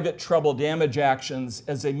private treble damage actions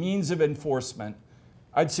as a means of enforcement,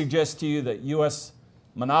 I'd suggest to you that US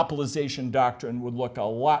monopolization doctrine would look a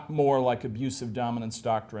lot more like abusive dominance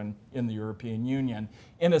doctrine in the European Union.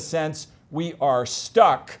 In a sense, we are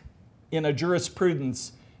stuck in a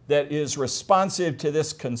jurisprudence that is responsive to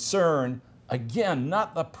this concern. Again,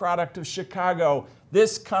 not the product of Chicago.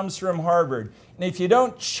 This comes from Harvard. And if you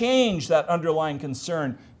don't change that underlying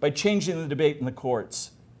concern by changing the debate in the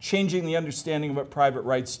courts, changing the understanding of what private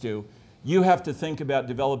rights do, you have to think about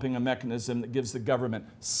developing a mechanism that gives the government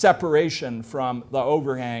separation from the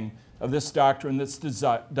overhang of this doctrine that's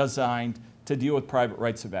designed to deal with private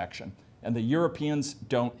rights of action. And the Europeans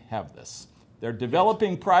don't have this. They're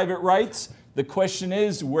developing private rights. The question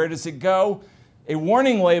is, where does it go? A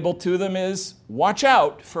warning label to them is, watch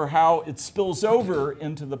out for how it spills over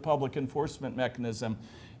into the public enforcement mechanism.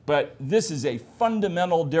 But this is a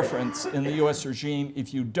fundamental difference in the US regime.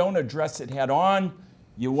 If you don't address it head on,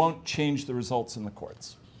 you won't change the results in the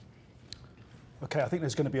courts. Okay, I think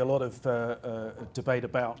there's going to be a lot of debate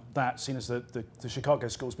about that, seeing as the Chicago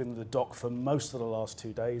school's been in the dock for most of the last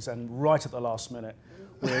 2 days, and right at the last minute,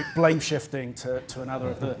 we're blame shifting to another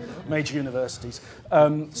of the major universities.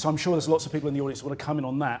 So I'm sure there's lots of people in the audience who want to come in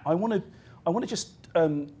on that. I want to just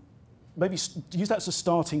maybe use that as a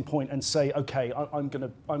starting point and say, okay, I'm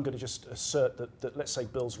going to just assert that let's say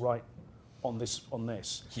Bill's right on this.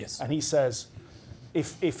 Yes. And he says,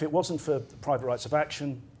 if it wasn't for private rights of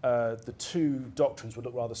action, the two doctrines would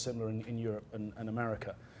look rather similar in Europe and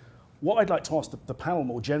America. What I'd like to ask the panel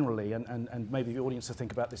more generally, and maybe the audience to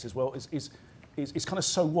think about this as well, is kind of,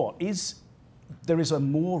 so what? There is a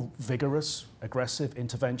more vigorous, aggressive,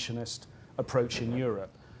 interventionist approach in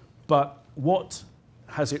Europe, but what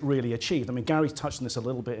has it really achieved? I mean, Gary touched on this a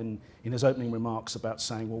little bit in his opening remarks about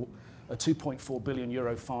saying, well, a 2.4 billion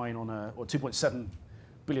euro fine on or 2.7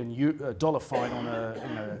 billion dollar fine on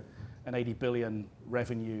an 80 billion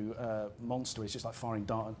revenue monster is just like firing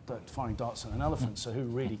darts at an elephant. So who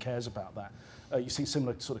really cares about that? You see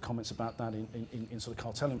similar sort of comments about that in sort of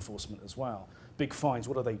cartel enforcement as well. Big fines,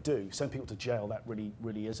 what do? Send people to jail. That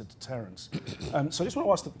really is a deterrence. So I just want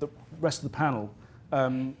to ask the rest of the panel.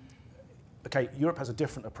 Okay, Europe has a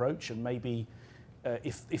different approach, and maybe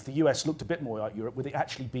if the US looked a bit more like Europe, would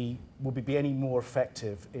we be any more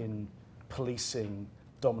effective in policing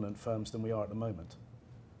dominant firms than we are at the moment?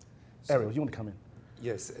 Ariel, you want to come in?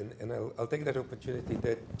 Yes, and I'll take that opportunity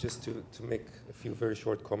just to make a few very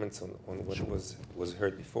short comments on what was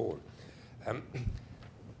heard before.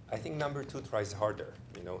 I think number two tries harder.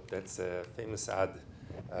 You know, that's a famous ad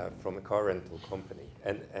from a car rental company.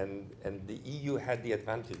 And the EU had the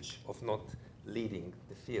advantage of not leading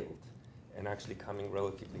the field and actually coming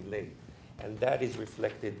relatively late. And that is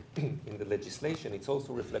reflected in the legislation. It's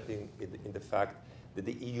also reflected in the fact that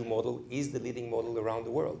the EU model is the leading model around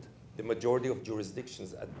the world. The majority of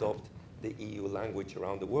jurisdictions adopt the EU language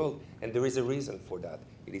around the world, and there is a reason for that.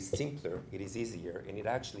 It is simpler, it is easier, and it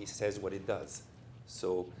actually says what it does.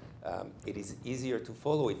 So it is easier to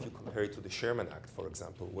follow if you compare it to the Sherman Act, for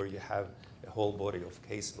example, where you have a whole body of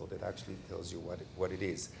case law that actually tells you what it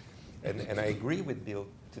is. And I agree with Bill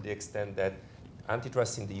to the extent that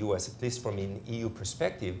antitrust in the US, at least from an EU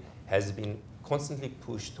perspective, has been constantly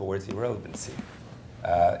pushed towards irrelevancy.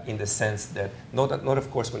 in the sense that, not of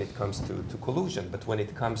course when it comes to collusion, but when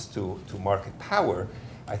it comes to market power,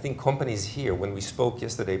 I think companies here, when we spoke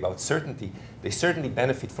yesterday about certainty, they certainly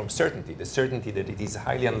benefit from certainty. The certainty that it is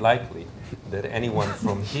highly unlikely that anyone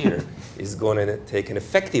from here is going to take an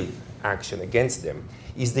effective action against them.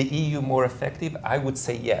 Is the EU more effective? I would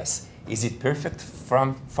say yes. Is it perfect?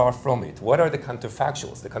 Far from it. What are the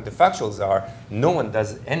counterfactuals? The counterfactuals are no one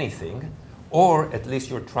does anything, or at least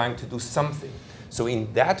you're trying to do something. So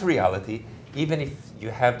in that reality, even if you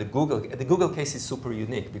have the Google case is super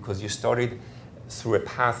unique because you started through a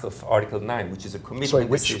path of Article 9, which is a commitment. Sorry,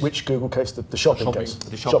 which Google case? The shopping case?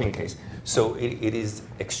 The shopping case. So it is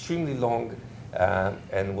extremely long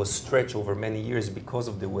and was stretched over many years because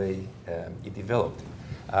of the way it developed.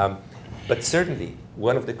 But certainly,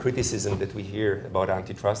 one of the criticisms that we hear about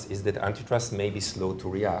antitrust is that antitrust may be slow to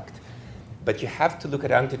react. But you have to look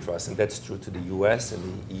at antitrust, and that's true to the US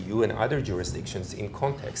and the EU and other jurisdictions in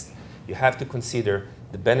context. You have to consider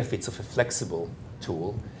the benefits of a flexible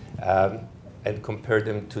tool and compare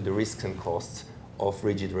them to the risks and costs of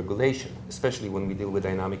rigid regulation, especially when we deal with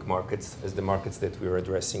dynamic markets as the markets that we're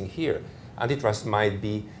addressing here. Antitrust might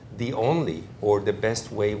be the only or the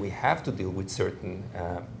best way we have to deal with certain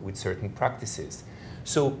practices.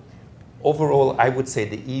 So overall, I would say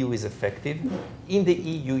the EU is effective. In the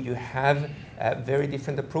EU, you have very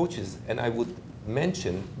different approaches. And I would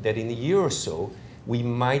mention that in a year or so, we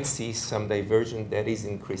might see some diversion that is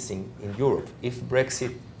increasing in Europe. If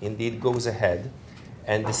Brexit indeed goes ahead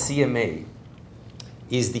and the CMA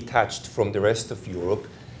is detached from the rest of Europe,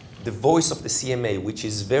 the voice of the CMA, which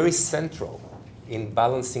is very central in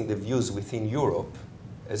balancing the views within Europe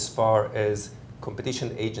as far as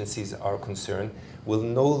competition agencies are concerned, will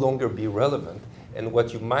no longer be relevant. And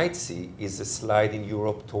what you might see is a slide in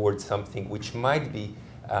Europe towards something which might be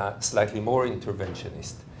slightly more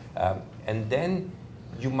interventionist. And then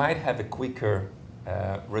you might have a quicker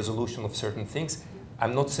resolution of certain things.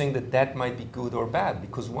 I'm not saying that that might be good or bad,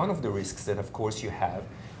 because one of the risks that, of course, you have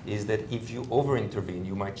is that if you over-intervene,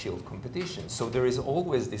 you might shield competition. So there is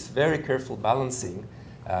always this very careful balancing.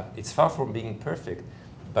 It's far from being perfect,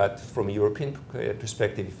 but from a European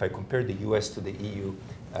perspective, if I compare the US to the EU,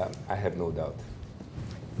 I have no doubt.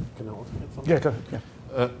 Can I also add something? Yeah, go ahead.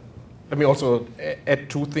 Yeah. Let me also add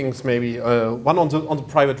two things, maybe. One on the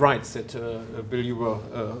private rights that, Bill, you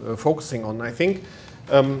were focusing on. I think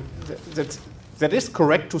that is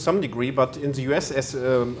correct to some degree, but in the US, as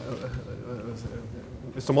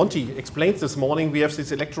Mr. Monti explained this morning, we have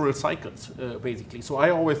these electoral cycles, basically. So I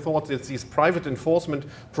always thought that this private enforcement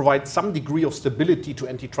provides some degree of stability to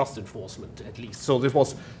antitrust enforcement, at least. So this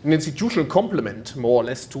was an institutional complement, more or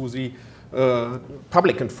less, to the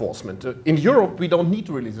public enforcement. In Europe, we don't need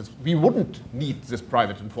really this. We wouldn't need this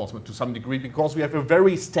private enforcement to some degree because we have a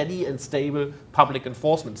very steady and stable public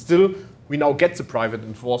enforcement. Still, we now get the private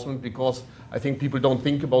enforcement because I think people don't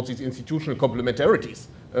think about these institutional complementarities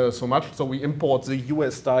so much. So we import the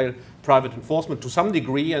US-style private enforcement to some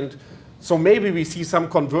degree, and so maybe we see some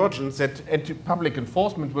convergence that public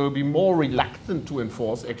enforcement will be more reluctant to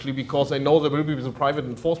enforce, actually, because they know there will be the private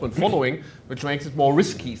enforcement following, which makes it more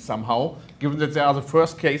risky somehow, given that there are the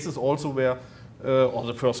first cases also where, or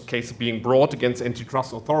the first case being brought against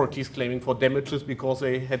antitrust authorities claiming for damages because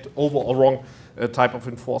they had over or wrong type of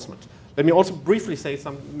enforcement. Let me also briefly say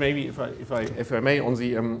some, maybe if I may, on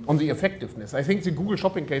the effectiveness. I think the Google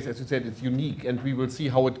shopping case, as you said, is unique, and we will see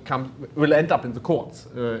how it will end up in the courts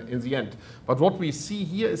in the end. But what we see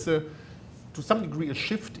here is to some degree a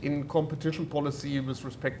shift in competition policy with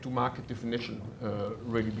respect to market definition,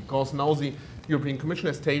 really, because now the European Commission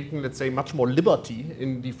has taken, let's say, much more liberty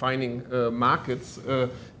in defining markets,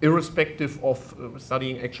 irrespective of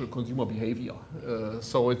studying actual consumer behavior.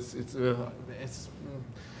 So it's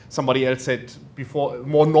somebody else said before, a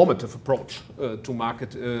more normative approach to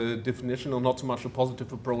market definition, or not so much a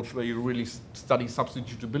positive approach where you really study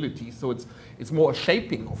substitutability. So it's more a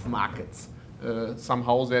shaping of markets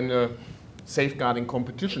somehow than safeguarding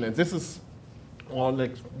competition. And this is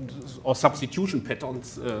or substitution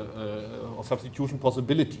patterns or substitution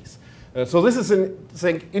possibilities. So this is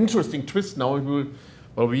an interesting twist now.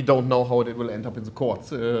 Well, we don't know how it will end up in the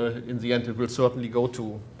courts. In the end, it will certainly go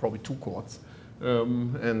to probably 2 courts.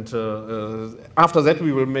 After that,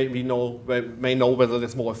 we will may know whether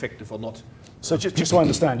that's more effective or not. So just so I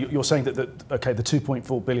understand, you're saying that okay, the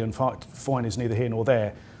 2.4 billion fine is neither here nor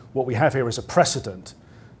there. What we have here is a precedent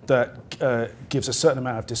that gives a certain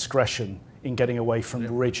amount of discretion in getting away from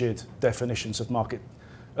rigid definitions of market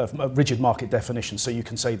a rigid market definition. So you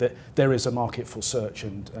can say that there is a market for search,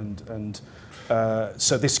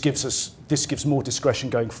 so this gives more discretion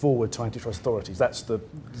going forward to antitrust authorities. That's the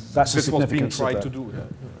significance of that. This was being tried to do.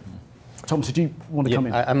 Thomas, did you want to come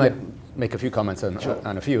in? I might make a few comments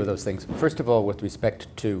on a few of those things. First of all, with respect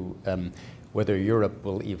to whether Europe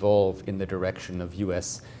will evolve in the direction of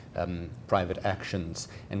US private actions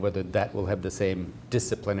and whether that will have the same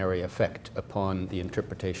disciplinary effect upon the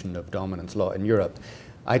interpretation of dominance law in Europe.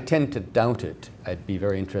 I tend to doubt it. I'd be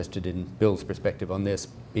very interested in Bill's perspective on this,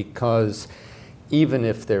 because even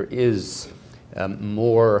if there is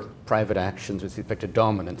more private actions with respect to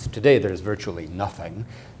dominance, today there's virtually nothing,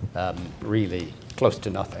 really close to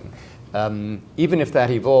nothing. Even if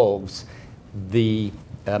that evolves, the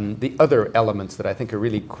other elements that I think are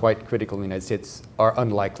really quite critical in the United States are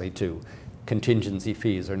unlikely to. Contingency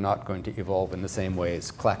fees are not going to evolve in the same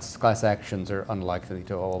ways. Class actions are unlikely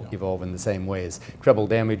to evolve in the same ways. Treble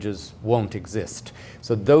damages won't exist.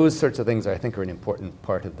 So those sorts of things I think are an important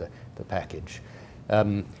part of the package.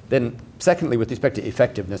 Then secondly, with respect to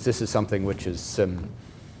effectiveness, this is something which is sort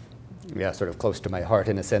of close to my heart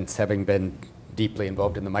in a sense, having been deeply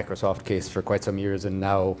involved in the Microsoft case for quite some years and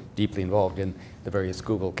now deeply involved in the various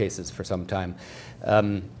Google cases for some time.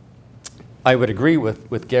 I would agree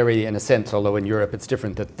with Gary in a sense, although in Europe it's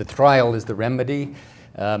different, that the trial is the remedy.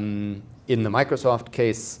 In the Microsoft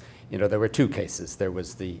case, there were two cases. There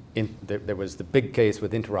was the big case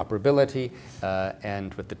with interoperability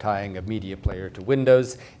and with the tying of Media Player to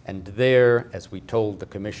Windows. And there, as we told the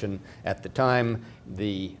Commission at the time,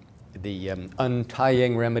 the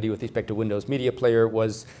untying remedy with respect to Windows Media Player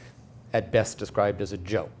was at best described as a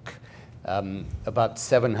joke. About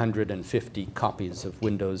 750 copies of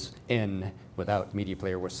Windows N without Media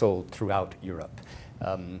Player were sold throughout Europe.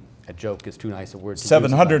 A joke is too nice a word to use.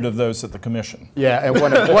 700 of those at the Commission. Yeah, and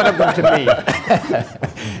one of them to me.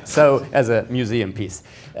 So, as a museum piece.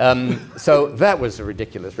 So that was a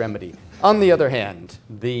ridiculous remedy. On the other hand,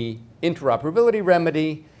 the interoperability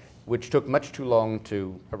remedy, which took much too long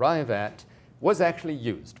to arrive at, was actually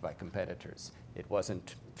used by competitors. It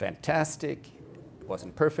wasn't fantastic, it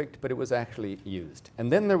wasn't perfect, but it was actually used.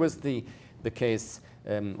 And then there was the case,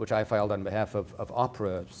 which I filed on behalf of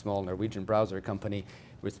Opera, a small Norwegian browser company,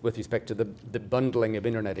 with respect to the bundling of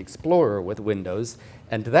Internet Explorer with Windows,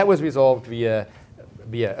 and that was resolved via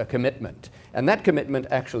a commitment. And that commitment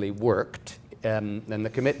actually worked. And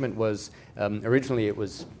the commitment was, originally it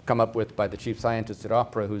was come up with by the chief scientist at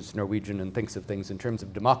Opera, who's Norwegian and thinks of things in terms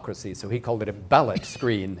of democracy, so he called it a ballot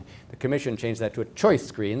screen. The Commission changed that to a choice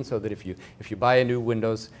screen, so that if you buy a new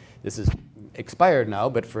Windows, this is expired now,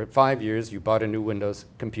 but for 5 years you bought a new Windows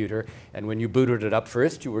computer, and when you booted it up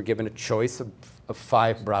first, you were given a choice of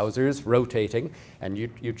 5 browsers rotating, and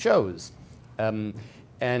you chose.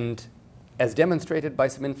 And as demonstrated by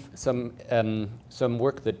some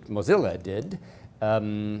work that Mozilla did,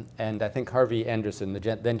 and I think Harvey Anderson, the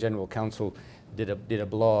then general counsel, did a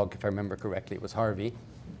blog, if I remember correctly, it was Harvey,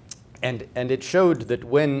 and it showed that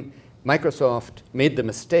when Microsoft made the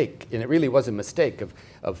mistake, and it really was a mistake,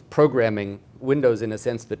 of programming Windows in a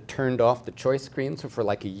sense that turned off the choice screen, so for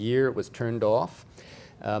like a year it was turned off,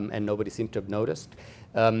 and nobody seemed to have noticed.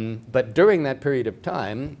 But during that period of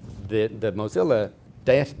time, the Mozilla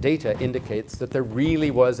data indicates that there really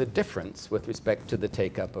was a difference with respect to the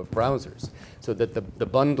take-up of browsers. So that the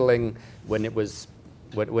bundling, when it was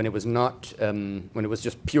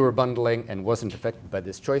just pure bundling and wasn't affected by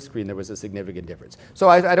this choice screen, there was a significant difference. So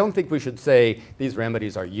I don't think we should say these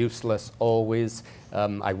remedies are useless always.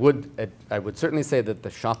 I would certainly say that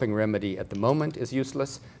the shopping remedy at the moment is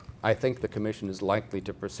useless. I think the Commission is likely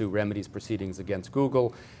to pursue remedies proceedings against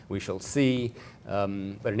Google. We shall see.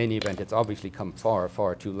 But in any event, it's obviously come far,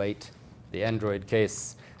 far too late. The Android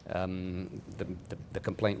case, the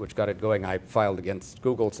complaint which got it going, I filed against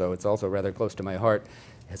Google, so it's also rather close to my heart,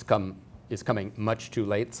 is coming much too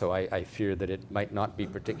late, so I fear that it might not be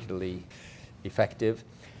particularly effective.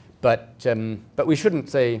 But we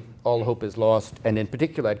shouldn't say all hope is lost, and in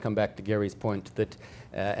particular I'd come back to Gary's point that,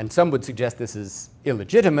 and some would suggest this is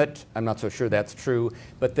illegitimate, I'm not so sure that's true,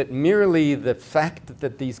 but that merely the fact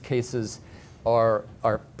that these cases are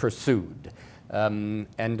pursued, and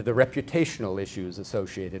the reputational issues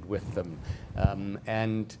associated with them,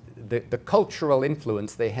 and the cultural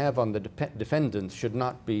influence they have on the defendants should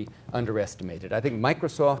not be underestimated. I think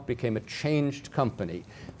Microsoft became a changed company,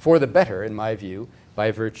 for the better in my view, by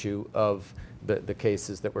virtue of the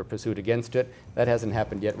cases that were pursued against it. That hasn't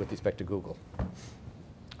happened yet with respect to Google.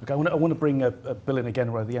 Okay, I want to bring a Bill in again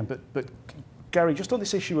right at the end, but Gary, just on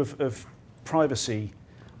this issue of privacy,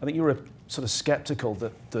 I think you were sort of sceptical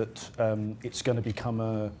that it's going to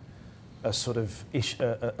become sort of it's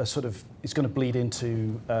going to bleed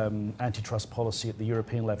into antitrust policy at the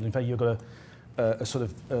European level. In fact, you've got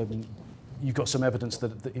you've got some evidence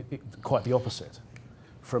that quite the opposite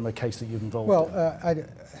from a case that you've involved in.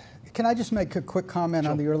 Can I just make a quick comment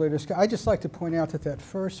on the earlier discussion? I'd just like to point out that that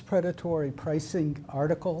first predatory pricing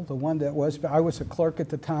article, the one that was, I was a clerk at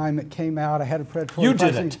the time, it came out, I had a predatory pricing.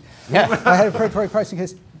 You did it. Yeah. I had a predatory pricing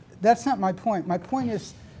case. That's not my point. My point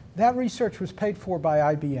is that research was paid for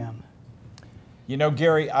by IBM. You know,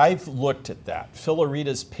 Gary, I've looked at that. Phil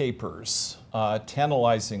Arita's papers,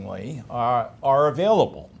 tantalizingly, are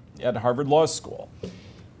available at Harvard Law School.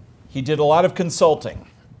 He did a lot of consulting.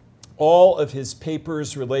 All of his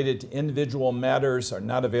papers related to individual matters are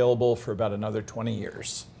not available for about another 20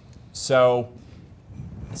 years. So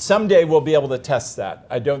someday we'll be able to test that.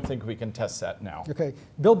 I don't think we can test that now. Okay.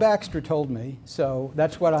 Bill Baxter told me, so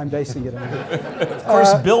that's what I'm basing it on. Of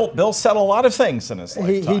course, Bill said a lot of things in his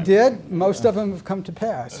lifetime. He did. Most of them have come to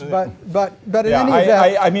pass. But in any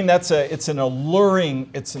event, I mean, it's an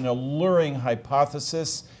alluring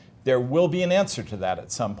hypothesis. There will be an answer to that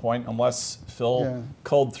at some point, unless Phil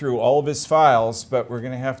culled through all of his files, but we're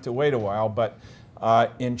going to have to wait a while. But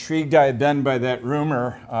intrigued I had been by that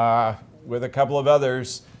rumor with a couple of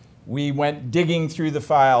others. We went digging through the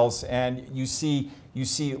files, and you see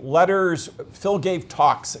letters. Phil gave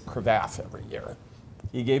talks at Cravath every year.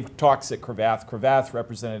 He gave talks at Cravath. Cravath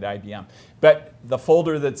represented IBM. But the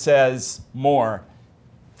folder that says more,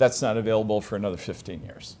 that's not available for another 15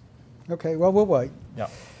 years. Okay, well, we'll wait. Yeah.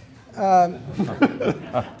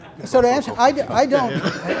 So to answer, I don't.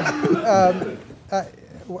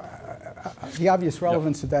 The obvious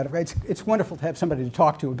relevance of that, it's wonderful to have somebody to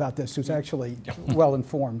talk to about this who's actually well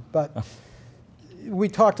informed. But we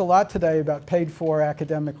talked a lot today about paid-for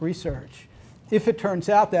academic research. If it turns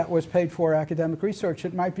out that was paid-for academic research,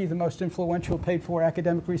 it might be the most influential paid-for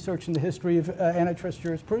academic research in the history of antitrust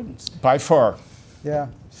jurisprudence. By far. Yeah.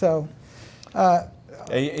 So.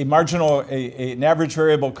 An average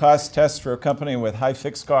variable cost test for a company with high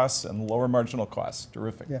fixed costs and lower marginal costs.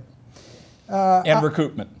 Terrific. Yeah. And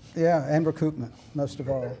recoupment. Yeah, and recoupment, most of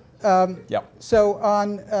all. Yeah. So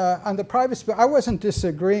on the privacy, I wasn't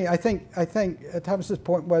disagreeing. I think Thomas's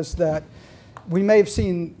point was that we may have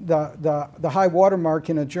seen the high watermark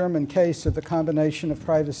in a German case of the combination of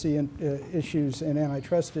privacy and issues and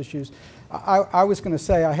antitrust issues. I was going to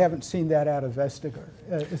say I haven't seen that out of Vestager,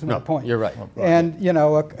 is my point. You're right. And you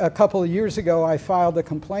know, a couple of years ago, I filed a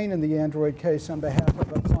complaint in the Android case on behalf of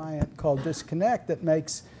a client called Disconnect that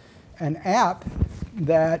makes an app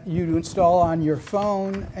that you install on your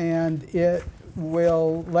phone, and it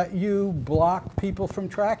will let you block people from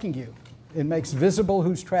tracking you. It makes visible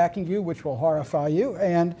who's tracking you, which will horrify you,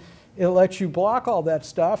 and it lets you block all that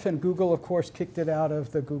stuff, and Google, of course, kicked it out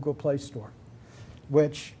of the Google Play Store,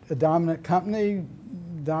 which a dominant company,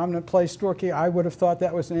 dominant Play Store key, I would have thought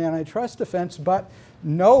that was an antitrust offense, but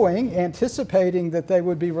anticipating that they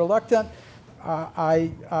would be reluctant,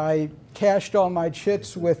 I cached all my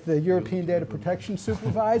chits with the European Data Protection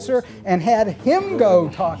Supervisor and had him go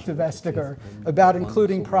talk to Vestager about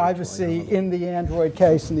including privacy in the Android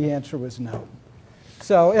case, and the answer was no.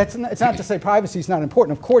 So it's not to say privacy is not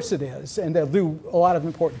important. Of course it is, and they'll do a lot of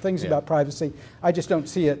important things about privacy. I just don't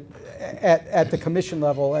see it at the commission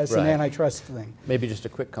level as an antitrust thing. Maybe just a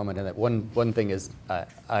quick comment on that. One thing is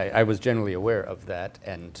I was generally aware of that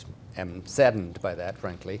and am saddened by that,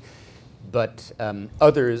 frankly. But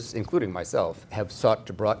others, including myself, have sought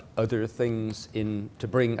to bring other things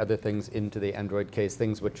into the Android case,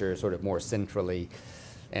 things which are sort of more centrally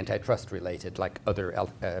antitrust related, like other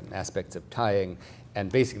aspects of tying. And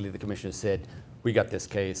basically the commissioner said, we got this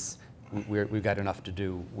case, we've got enough to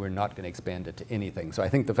do, we're not going to expand it to anything. So I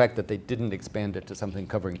think the fact that they didn't expand it to something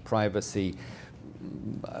covering privacy,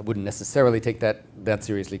 I wouldn't necessarily take that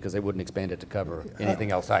seriously, because they wouldn't expand it to cover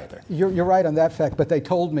anything else either. You're right on that fact, but they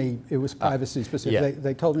told me it was privacy specific. Yeah.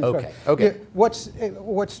 They told me. Okay. Okay. What's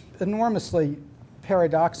enormously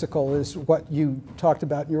paradoxical is what you talked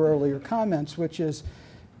about in your earlier comments, which is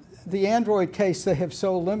the Android case. They have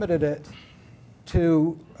so limited it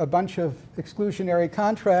to a bunch of exclusionary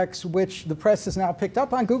contracts, which the press has now picked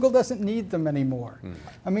up on. Google doesn't need them anymore.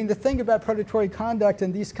 I mean, the thing about predatory conduct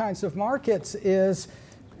in these kinds of markets is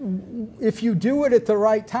if you do it at the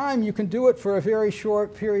right time, you can do it for a very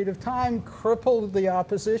short period of time, cripple the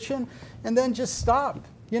opposition, and then just stop.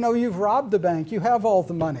 You know, you've robbed the bank, you have all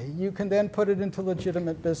the money. You can then put it into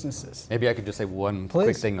legitimate businesses. Maybe I could just say one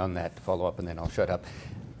quick thing on that to follow up, and then I'll shut up.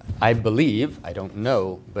 I believe, I don't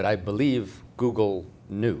know, but I believe Google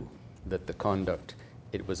knew that the conduct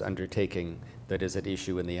it was undertaking that is at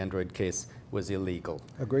issue in the Android case was illegal.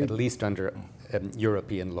 Agreed. At least under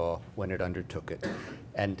European law when it undertook it.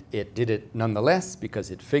 And it did it nonetheless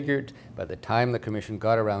because it figured by the time the Commission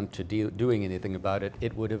got around to doing anything about it,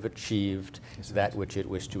 it would have achieved that which it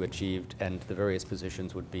wished to achieve, and the various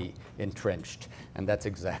positions would be entrenched. And that's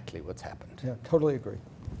exactly what's happened. Yeah, totally agree.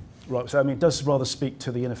 Right, so I mean, it does rather speak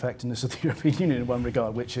to the ineffectiveness of the European Union in one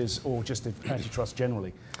regard, which is, or just antitrust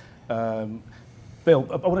generally. Bill,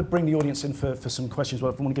 I want to bring the audience in for some questions.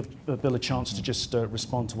 Well, I want to give Bill a chance to just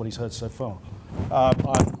respond to what he's heard so far.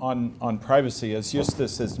 On privacy, as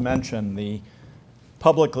Justus has mentioned, the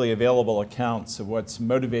publicly available accounts of what's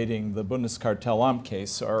motivating the Bundeskartellamt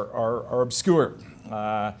case are obscure.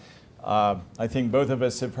 I think both of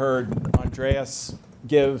us have heard Andreas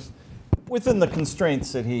give, within the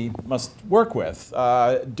constraints that he must work with,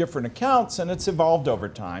 different accounts, and it's evolved over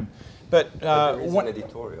time. But there is an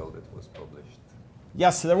editorial that was published.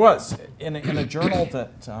 Yes, there was, in a journal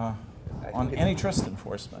that on antitrust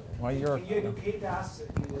enforcement. Why you're? Can you educate us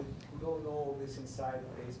who don't know this inside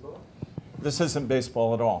baseball? This isn't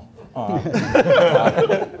baseball at all.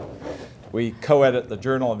 We co-edit the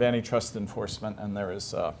Journal of Antitrust Enforcement, and there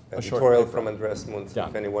is a short editorial paper from Andreas Munz,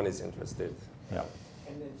 if anyone is interested. Yeah.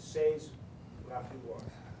 And it says roughly what?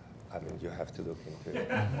 I mean, you have to look into it.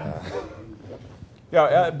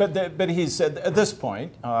 Yeah, but he's at this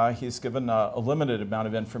point, he's given a limited amount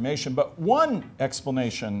of information. But one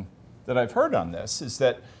explanation that I've heard on this is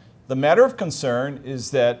that the matter of concern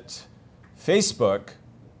is that Facebook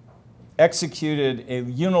executed a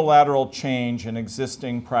unilateral change in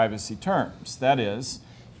existing privacy terms. That is,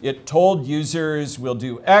 it told users we'll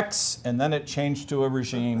do X, and then it changed to a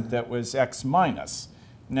regime that was X minus.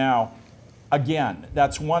 Now, again,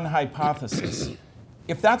 that's one hypothesis.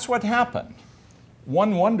 If that's what happened,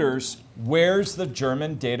 one wonders, where's the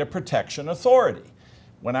German Data Protection Authority?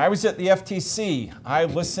 When I was at the FTC, I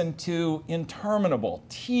listened to interminable,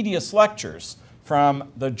 tedious lectures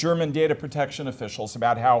from the German data protection officials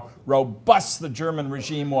about how robust the German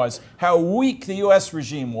regime was, how weak the US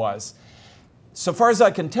regime was. So far as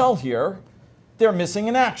I can tell here, they're missing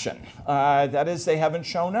in action. That is, they haven't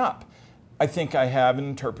shown up. I think I have an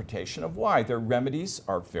interpretation of why. Their remedies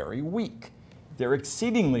are very weak. They're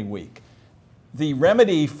exceedingly weak. The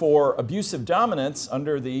remedy for abusive dominance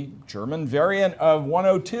under the German variant of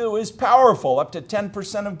 102 is powerful, up to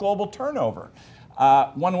 10% of global turnover.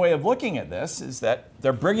 One way of looking at this is that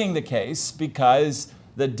they're bringing the case because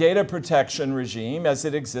the data protection regime as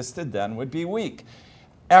it existed then would be weak.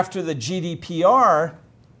 After the GDPR,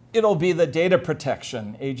 it'll be the data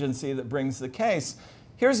protection agency that brings the case.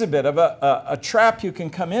 Here's a bit of a trap you can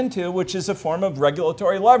come into, which is a form of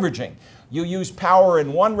regulatory leveraging. You use power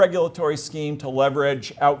in one regulatory scheme to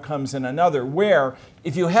leverage outcomes in another, where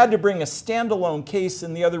if you had to bring a standalone case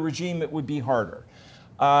in the other regime, it would be harder.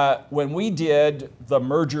 When we did the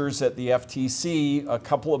mergers at the FTC, a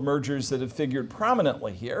couple of mergers that have figured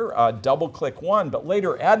prominently here, DoubleClick one, but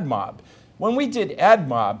later AdMob. When we did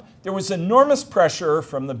AdMob, there was enormous pressure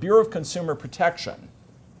from the Bureau of Consumer Protection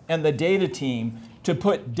and the data team to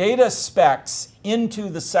put data specs into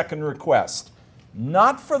the second request,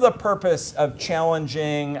 not for the purpose of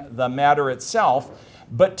challenging the matter itself,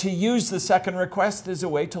 but to use the second request as a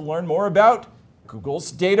way to learn more about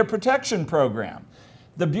Google's data protection program.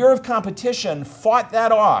 The Bureau of Competition fought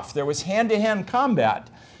that off. There was hand-to-hand combat.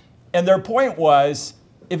 And their point was,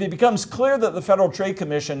 if it becomes clear that the Federal Trade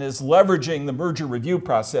Commission is leveraging the merger review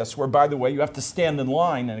process, where, by the way, you have to stand in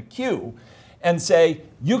line in a queue, and say,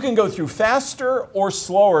 you can go through faster or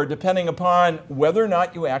slower depending upon whether or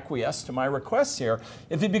not you acquiesce to my requests here.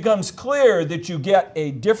 If it becomes clear that you get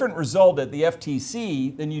a different result at the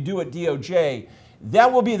FTC than you do at DOJ,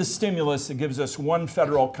 that will be the stimulus that gives us one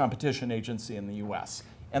federal competition agency in the US.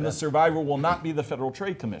 And the survivor will not be the Federal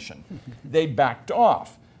Trade Commission. They backed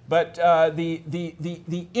off. But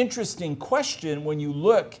the interesting question when you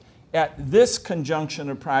look at this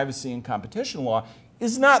conjunction of privacy and competition law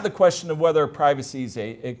is not the question of whether privacy is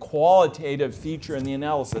a qualitative feature in the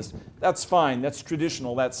analysis. That's fine, that's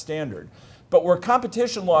traditional, that's standard. But where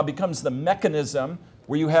competition law becomes the mechanism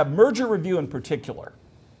where you have merger review in particular,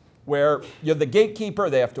 where you're the gatekeeper,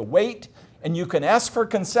 they have to wait, and you can ask for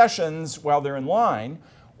concessions while they're in line,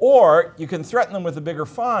 or you can threaten them with a bigger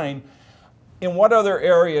fine. In what other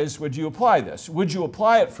areas would you apply this? Would you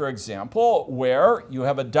apply it, for example, where you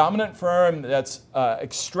have a dominant firm that's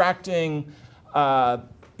extracting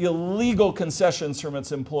illegal concessions from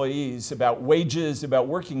its employees about wages, about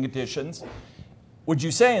working conditions, would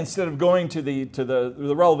you say instead of going to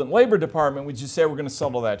the relevant labor department, would you say we're going to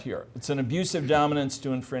settle that here? It's an abusive dominance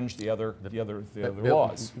to infringe the other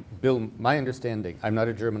laws. Bill, my understanding, I'm not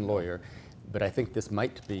a German lawyer, but I think this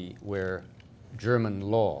might be where German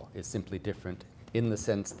law is simply different in the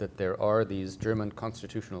sense that there are these German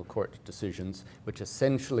constitutional court decisions which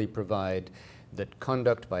essentially provide that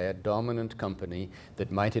conduct by a dominant company that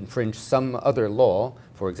might infringe some other law,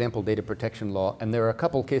 for example, data protection law, and there are a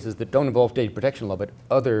couple cases that don't involve data protection law, but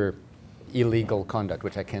other illegal conduct,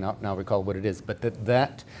 which I cannot now recall what it is, but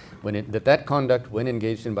that conduct, when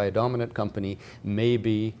engaged in by a dominant company, may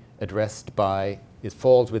be addressed by, it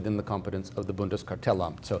falls within the competence of the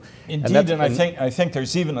Bundeskartellamt. So, indeed, and I think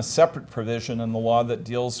there's even a separate provision in the law that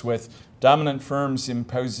deals with dominant firms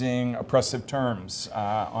imposing oppressive terms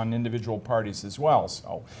on individual parties as well.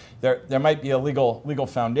 So there might be a legal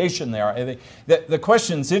foundation there. I think the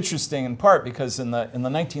question's interesting in part because in the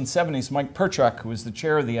 1970s, Mike Perchuk, who was the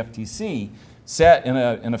chair of the FTC, said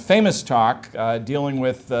in a famous talk dealing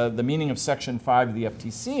with the meaning of Section 5 of the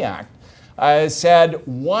FTC Act, said,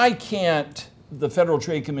 why can't the Federal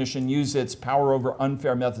Trade Commission use its power over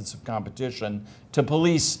unfair methods of competition to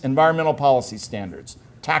police environmental policy standards,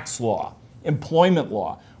 tax law, employment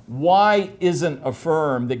law? Why isn't a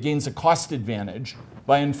firm that gains a cost advantage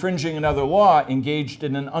by infringing another law engaged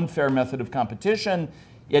in an unfair method of competition?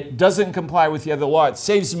 It doesn't comply with the other law. It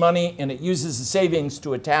saves money and it uses the savings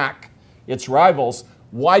to attack its rivals.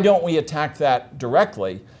 Why don't we attack that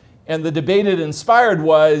directly? And the debate it inspired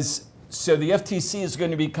was, so the FTC is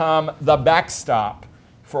going to become the backstop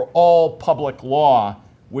for all public law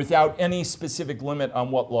without any specific limit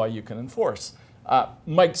on what law you can enforce.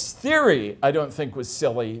 Mike's theory, I don't think, was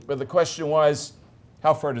silly, but the question was,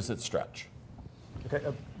 how far does it stretch? Okay,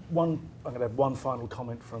 I'm going to have one final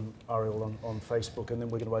comment from Ariel on Facebook, and then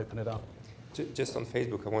we're going to open it up. Just on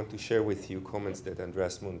Facebook, I want to share with you comments that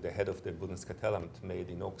Andreas Mund, the head of the Bundeskartellamt, made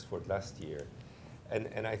in Oxford last year.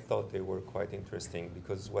 And I thought they were quite interesting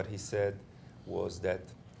because what he said was that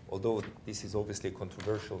although this is obviously a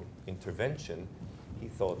controversial intervention, he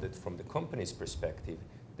thought that from the company's perspective,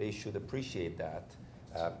 they should appreciate that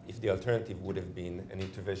if the alternative would have been an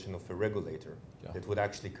intervention of a regulator that would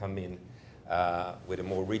actually come in with a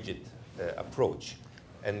more rigid approach.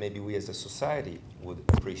 And maybe we as a society would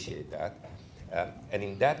appreciate that. And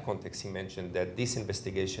in that context, he mentioned that this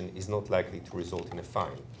investigation is not likely to result in a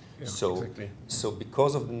fine. Yeah, so, exactly. So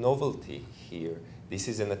because of the novelty here, this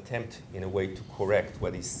is an attempt in a way to correct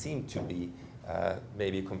what is seen to be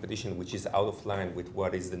maybe a competition which is out of line with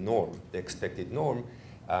what is the norm, the expected norm,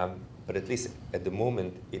 but at least at the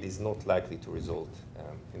moment it is not likely to result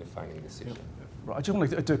in a fining decision. Right, I just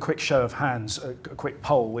want to do a quick show of hands, a quick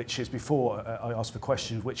poll, which is before I ask for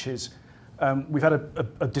questions, which is we've had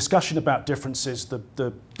a discussion about differences.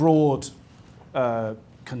 The broad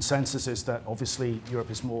consensus is that obviously Europe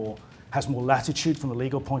has more latitude from a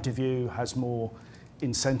legal point of view, has more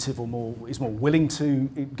incentive or is more willing to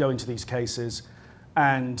go into these cases,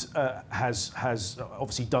 and has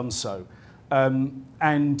obviously done so.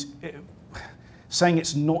 Saying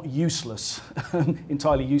it's not useless,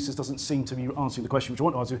 entirely useless, doesn't seem to be answering the question which I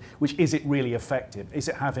want to answer, which is it really effective? Is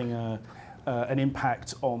it having an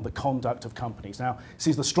impact on the conduct of companies? Now,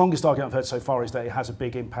 see, the strongest argument I've heard so far is that it has a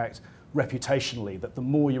big impact reputationally, that the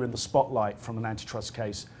more you're in the spotlight from an antitrust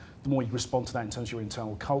case, the more you respond to that in terms of your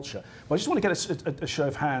internal culture. But I just want to get a show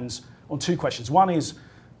of hands on two questions. One is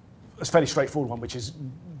a fairly straightforward one, which is,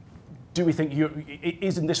 do we think,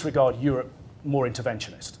 is in this regard Europe more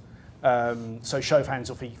interventionist? So show of hands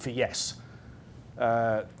for yes.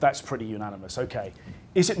 That's pretty unanimous. Okay.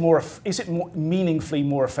 Is it more meaningfully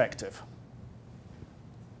more effective?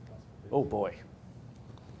 Oh boy.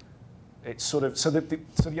 It's sort of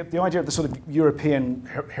the idea of the sort of European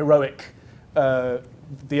heroic,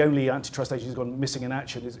 the only antitrust agency has gone missing in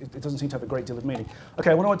action. It doesn't seem to have a great deal of meaning.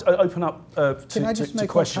 Okay, I want to open up to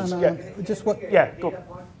questions. Yeah. Just what? Yeah. Go.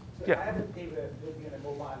 Yeah. I have a paper looking at the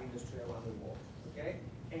mobile industry around the world. Okay,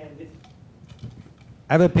 and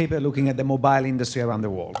I have a paper looking at the mobile industry around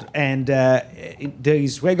the world, and there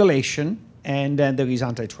is regulation, and then there is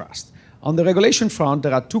antitrust. On the regulation front,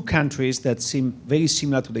 there are two countries that seem very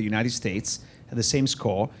similar to the United States at the same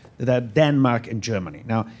score, that are Denmark and Germany.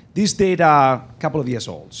 Now, these data are a couple of years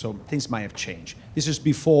old, so things might have changed. This is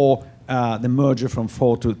before the merger from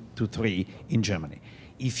 4 to 3 in Germany.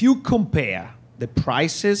 If you compare the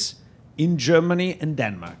prices in Germany and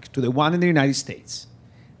Denmark to the one in the United States,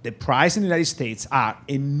 the price in the United States are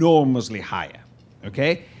enormously higher,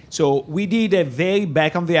 okay? So we did a very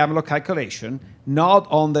back-of-the-envelope calculation, not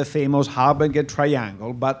on the famous Harbinger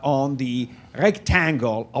triangle, but on the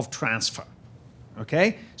rectangle of transfer,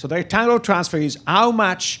 okay? So the rectangular transfer is how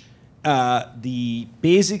much the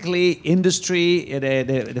basically industry,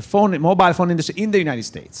 the mobile phone industry in the United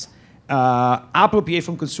States appropriate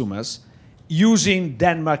from consumers using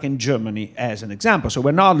Denmark and Germany as an example. So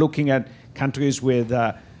we're not looking at countries with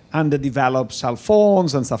underdeveloped cell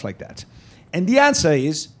phones and stuff like that. And the answer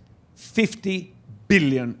is 50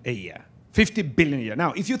 billion a year. 50 billion a year.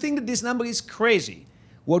 Now, if you think that this number is crazy,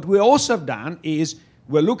 what we also have done is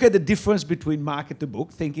we'll look at the difference between market to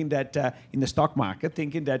book, thinking that in the stock market,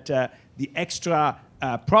 thinking that the extra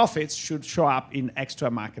profits should show up in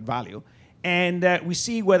extra market value. And we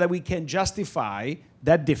see whether we can justify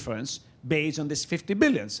that difference based on this 50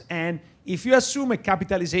 billions. And if you assume a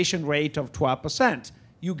capitalization rate of 12%,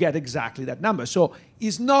 you get exactly that number. So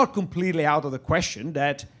it's not completely out of the question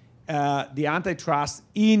that the antitrust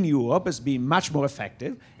in Europe has been much more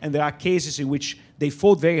effective, and there are cases in which they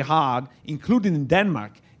fought very hard, including in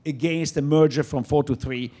Denmark, against the merger from 4 to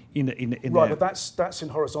 3 in right, but that's in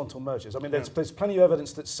horizontal mergers. I mean, there's plenty of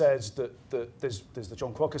evidence that says that there's the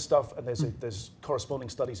John Crocker stuff, and there's corresponding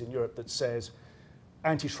studies in Europe that says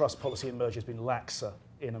antitrust policy in mergers has been laxer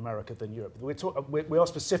in America than Europe. We are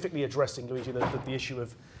specifically addressing, Luigi, the issue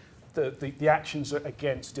of the actions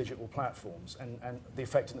against digital platforms and the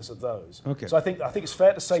effectiveness of those. Okay. So I think it's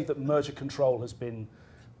fair to say that merger control has been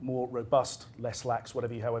more robust, less lax,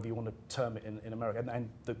 however you want to term it in America. And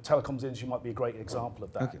the telecoms industry might be a great example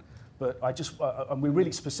of that. Okay. But I just, and we're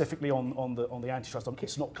really specifically on the antitrust.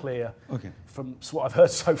 It's not clear from what I've heard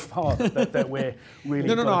so far that we're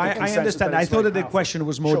really. No. I understand. I thought that the question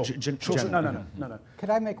was more general. No. Could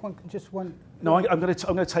I make just one? No, I'm going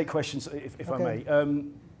to take questions if I may.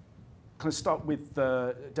 Can I start with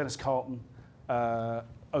Dennis Carlton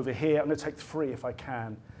over here? I'm going to take 3 if I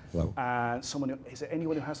can. Hello. And is there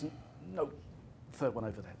anyone who hasn't? No, third one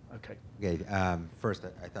over there. Okay. Okay. First,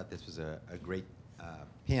 I thought this was a great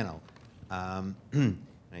panel. I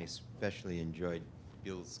especially enjoyed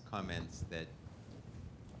Bill's comments that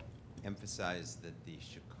emphasized that the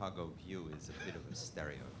Chicago view is a bit of a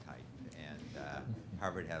stereotype, and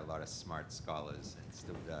Harvard had a lot of smart scholars, and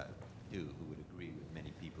still do, who would agree with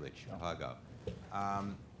many people at Chicago,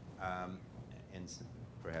 and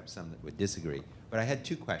perhaps some that would disagree. But I had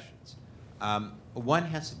 2 questions. One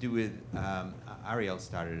has to do with, Ariel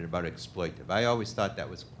started it about exploitive. I always thought that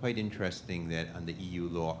was quite interesting that under EU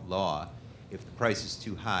law, if the price is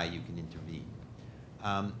too high, you can intervene.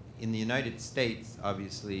 In the United States,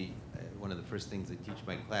 obviously, one of the first things I teach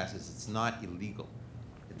my class is it's not illegal.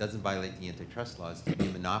 It doesn't violate the antitrust laws to be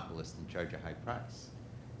a monopolist and charge a high price.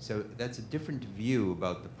 So that's a different view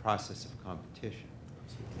about the process of competition.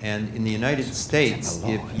 And in the United States,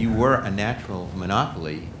 if you were a natural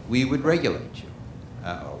monopoly, we would regulate you.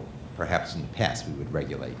 Perhaps in the past, we would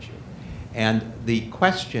regulate you. And the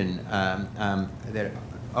question that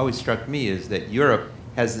always struck me is that Europe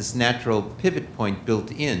has this natural pivot point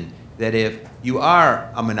built in, that if you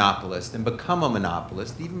are a monopolist and become a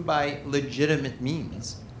monopolist, even by legitimate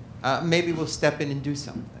means, maybe we'll step in and do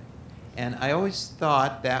something. And I always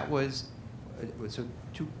thought that was, so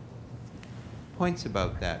 2 points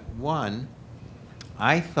about that. One,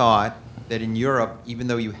 I thought that in Europe, even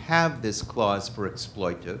though you have this clause for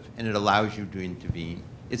exploitive and it allows you to intervene,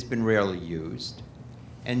 it's been rarely used.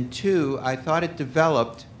 And 2, I thought it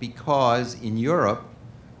developed because in Europe,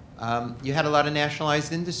 you had a lot of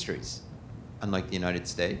nationalized industries, unlike the United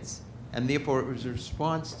States. And therefore, it was a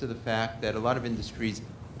response to the fact that a lot of industries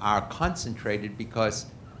are concentrated because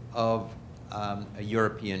of a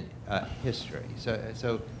European history.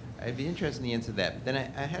 So I'd be interested in the answer to that. But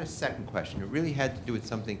then I had a second question. It really had to do with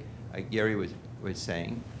something Gary was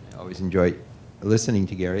saying. I always enjoy listening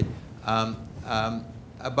to Gary.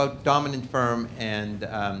 About dominant firm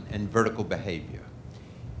and vertical behavior.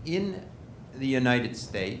 In the United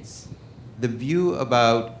States, the view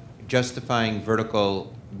about justifying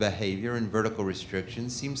vertical behavior and vertical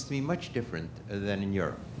restrictions seems to be much different than in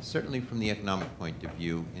Europe, certainly from the economic point of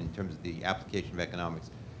view in terms of the application of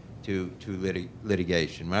economics to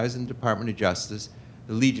litigation. When I was in the Department of Justice,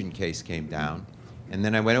 the Legion case came down, and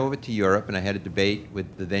then I went over to Europe and I had a debate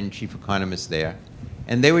with the then chief economist there,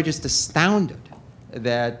 and they were just astounded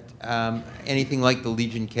that anything like the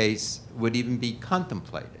Legion case would even be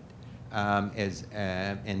contemplated, and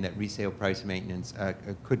that resale price maintenance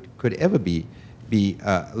could ever be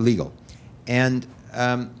legal. And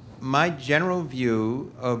my general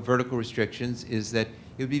view of vertical restrictions is that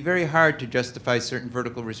it would be very hard to justify certain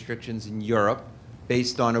vertical restrictions in Europe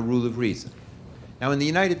based on a rule of reason. Now, in the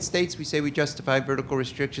United States, we say we justify vertical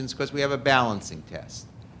restrictions because we have a balancing test.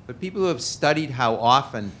 But people who have studied how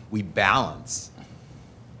often we balance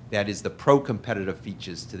that is the pro-competitive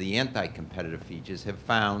features to the anti-competitive features, have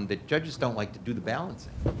found that judges don't like to do the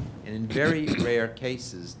balancing. And in very rare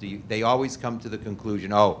cases, they always come to the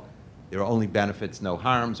conclusion, oh, there are only benefits, no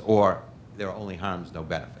harms, or there are only harms, no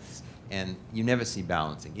benefits. And you never see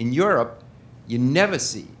balancing. In Europe, you never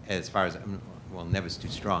see, as far as, well, never's too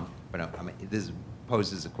strong, but I mean, this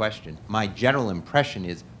poses a question. My general impression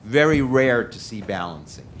is very rare to see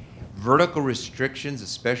balancing. Vertical restrictions,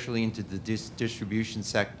 especially into the distribution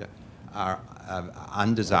sector, are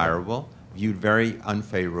undesirable, viewed very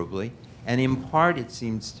unfavorably. And in part, it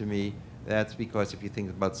seems to me, that's because if you think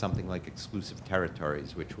about something like exclusive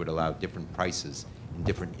territories, which would allow different prices in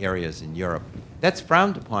different areas in Europe, that's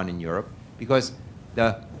frowned upon in Europe because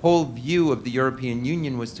the whole view of the European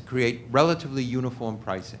Union was to create relatively uniform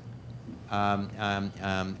pricing and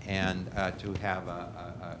to have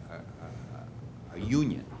a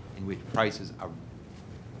union in which prices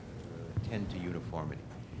tend to uniformity.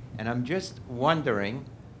 And I'm just wondering,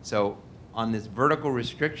 so on this vertical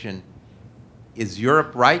restriction, is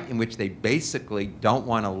Europe right in which they basically don't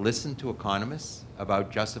want to listen to economists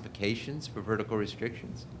about justifications for vertical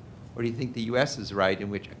restrictions? Or do you think the US is right in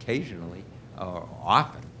which occasionally, or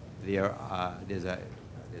often, there's a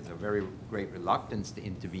very great reluctance to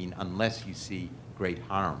intervene unless you see great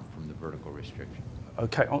harm from the vertical restriction?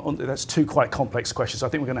 Okay, that's two quite complex questions. I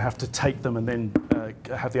think we're going to have to take them and then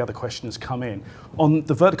have the other questions come in. On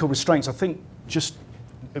the vertical restraints, I think just,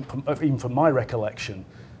 even from my recollection,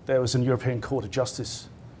 there was an European Court of Justice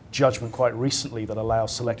judgment quite recently that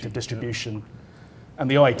allows selective distribution. And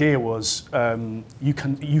the idea was you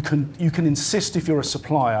can insist if you're a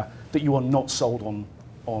supplier that you are not sold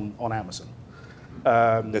on Amazon.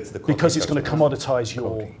 Because it's going to commoditize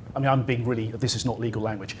your, I mean, I'm being really, this is not legal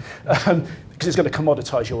language, because it's going to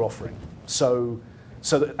commoditize your offering. So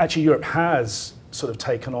that actually Europe has sort of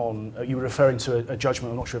taken on, you were referring to a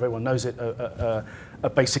judgment, I'm not sure if everyone knows it,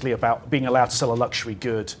 basically about being allowed to sell a luxury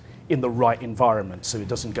good in the right environment, so it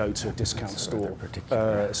doesn't go to a discount store.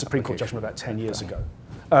 Supreme Court judgment about 10 years ago.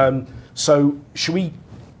 So should we,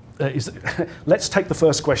 let's take the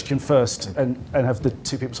first question first and have the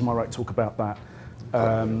two people to my right talk about that.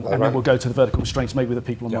 And then we'll go to the vertical restraints, maybe the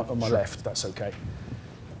people on my left, if that's okay.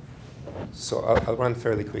 So I'll run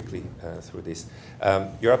fairly quickly through this.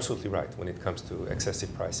 You're absolutely right when it comes to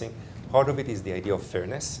excessive pricing. Part of it is the idea of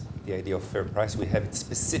fairness, the idea of fair price. We have it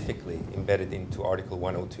specifically embedded into Article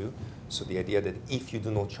 102. So the idea that if you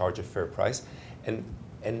do not charge a fair price, and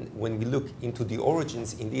when we look into the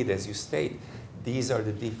origins, indeed, as you state, these are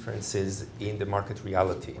the differences in the market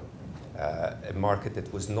reality. A market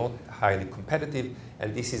that was not highly competitive,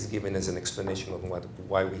 and this is given as an explanation of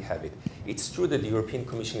why we have it. It's true that the European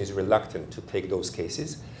Commission is reluctant to take those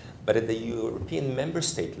cases, but at the European member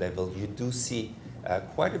state level, you do see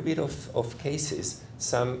quite a bit of cases.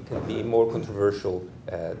 Some can be more controversial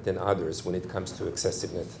than others when it comes to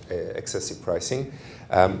excessive pricing.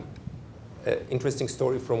 Interesting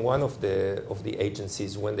story from one of the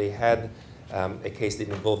agencies when they had a case that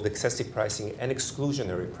involved excessive pricing and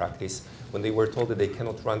exclusionary practice. When they were told that they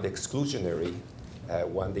cannot run the exclusionary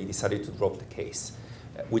one, they decided to drop the case,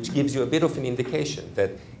 which gives you a bit of an indication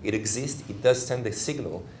that it exists, it does send a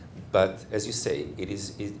signal, but as you say, it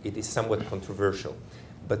is somewhat controversial.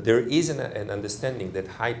 But there is an understanding that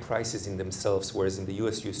high prices in themselves, whereas in the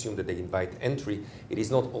US you assume that they invite entry, it is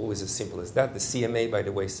not always as simple as that. The CMA, by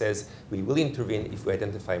the way, says we will intervene if we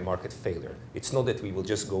identify market failure. It's not that we will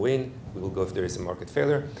just go in, we will go if there is a market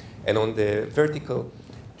failure. And on the vertical,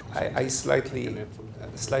 I slightly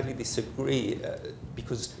disagree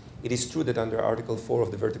because it is true that under Article 4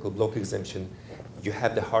 of the vertical block exemption, you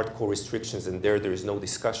have the hardcore restrictions, and there is no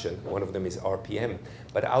discussion. One of them is RPM.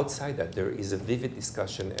 But outside that, there is a vivid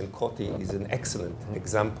discussion, and Coty is an excellent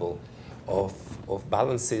example of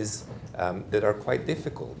balances that are quite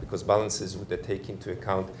difficult, because balances that take into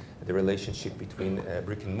account the relationship between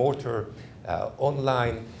brick and mortar,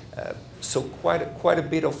 online. So quite a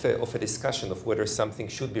bit of a discussion of whether something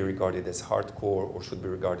should be regarded as hardcore or should be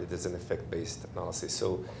regarded as an effect-based analysis.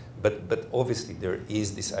 So, but obviously there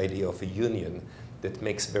is this idea of a union that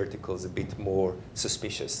makes verticals a bit more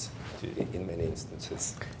suspicious in many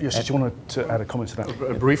instances. Yes, do you want to add a comment to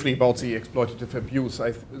that? Briefly about the exploitative abuse.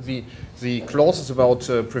 The clauses about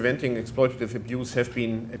preventing exploitative abuse have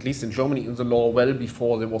been, at least in Germany, in the law well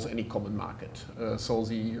before there was any common market.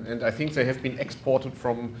 And I think they have been exported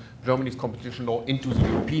from Germany's competition law into the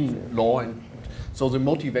European law, and so the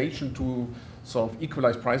motivation to sort of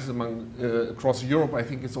equalize prices across Europe, I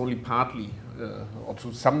think, is only partly or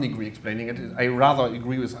to some degree explaining it. I rather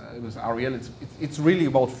agree with Ariel. It's really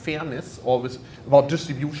about fairness, or about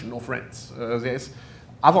distribution of rents.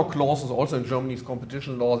 other clauses also in Germany's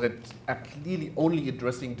competition law that are clearly only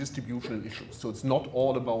addressing distributional issues. So it's not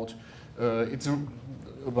all about,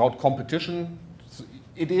 about competition.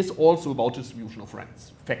 It is also about distribution of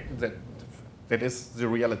rents. That is the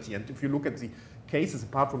reality. And if you look at the cases,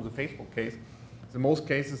 apart from the Facebook case, most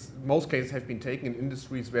cases have been taken in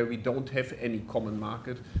industries where we don't have any common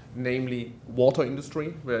market, namely water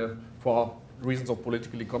industry, where for reasons of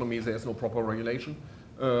political economy there is no proper regulation,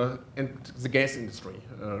 and the gas industry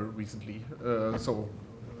recently. So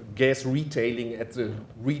gas retailing at the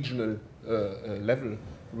regional level,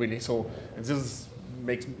 really. So this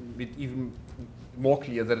makes it even more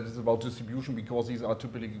clear that it is about distribution, because these are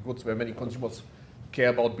typically goods where many consumers care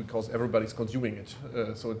about because everybody's consuming it.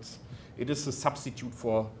 So it is a substitute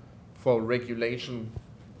for regulation,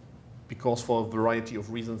 because for a variety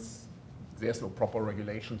of reasons there's no proper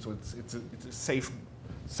regulation. So it's a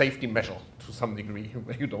safety measure to some degree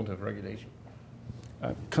where you don't have regulation.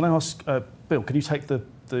 Can I ask, Bill, can you take the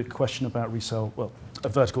question about resale,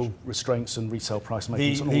 vertical restraints and resale price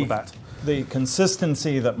makings and all of that? The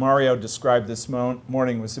consistency that Mario described this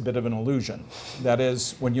morning was a bit of an illusion. That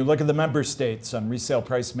is, when you look at the member states on resale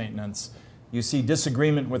price maintenance, you see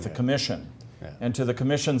disagreement with the Commission. Yeah. And to the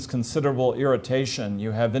Commission's considerable irritation,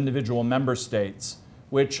 you have individual member states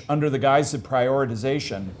which, under the guise of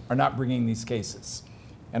prioritization, are not bringing these cases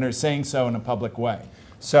and are saying so in a public way.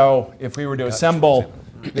 So if we were to assemble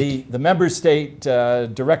the member state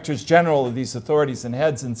directors general of these authorities and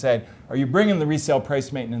heads and said, are you bringing the resale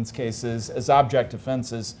price maintenance cases as object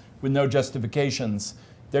offenses with no justifications,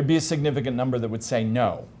 there'd be a significant number that would say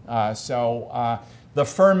no. The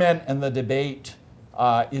ferment and the debate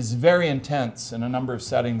is very intense in a number of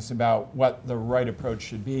settings about what the right approach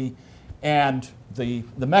should be. And the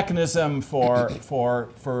mechanism for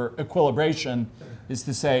equilibration is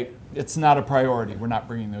to say, it's not a priority, we're not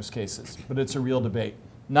bringing those cases. But it's a real debate.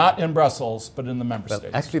 Not in Brussels, but in the member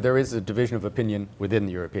states. Actually, there is a division of opinion within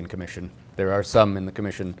the European Commission. There are some in the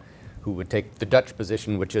Commission who would take the Dutch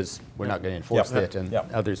position, which is we're not going to enforce it, and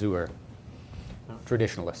others who are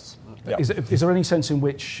traditionalists. Is there any sense in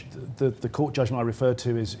which the court judgment I referred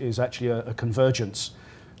to is actually a convergence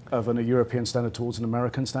of a European standard towards an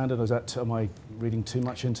American standard? Am I reading too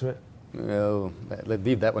much into it? No,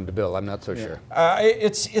 leave that one to Bill. I'm not so sure.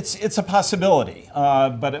 It's a possibility,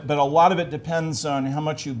 but a lot of it depends on how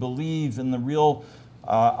much you believe in the real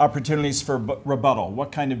opportunities for rebuttal.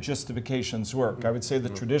 What kind of justifications work? I would say the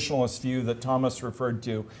traditionalist view that Thomas referred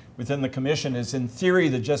to within the Commission is, in theory,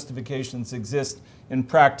 the justifications exist. In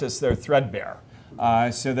practice, they're threadbare.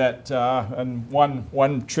 So that and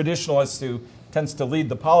one traditionalist who tends to lead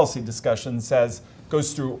the policy discussion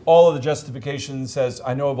goes through all of the justifications, says,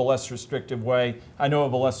 I know of a less restrictive way, I know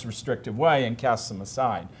of a less restrictive way, and casts them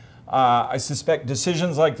aside. I suspect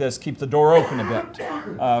decisions like this keep the door open a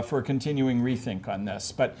bit for continuing rethink on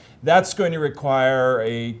this. But that's going to require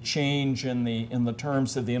a change in the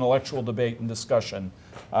terms of the intellectual debate and discussion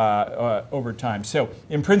over time. So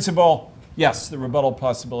in principle, yes, the rebuttal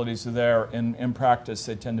possibilities are there. In practice,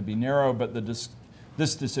 they tend to be narrow, but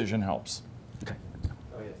this decision helps. Okay.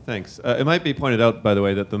 Thanks. It might be pointed out, by the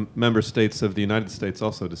way, that the member states of the United States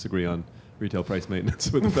also disagree on retail price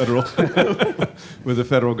maintenance with the federal with the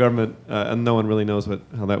federal government, and no one really knows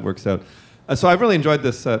how that works out. So I've really enjoyed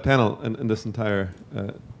this panel and this entire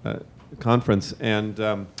conference. And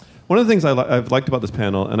one of the things I've liked about this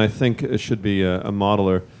panel, and I think it should be a model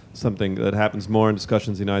or something that happens more in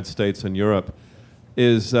discussions in the United States and Europe,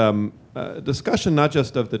 is discussion not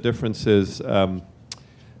just of the differences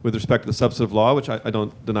with respect to the substantive law, which I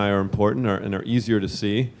don't deny are important and are easier to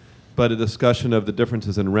see, but a discussion of the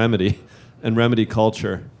differences in remedy and remedy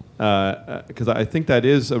culture, because I think that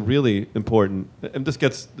is a really important. And this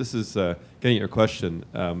is getting at your question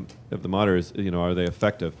of the moderators. Are they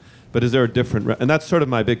effective? But is there a different? And that's sort of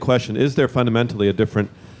my big question: is there fundamentally a different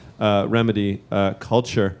remedy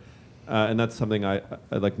culture? And that's something I'd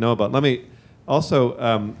like to know about. Let me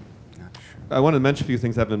also. I want to mention a few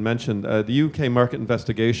things that have been mentioned. The UK Market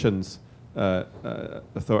Investigations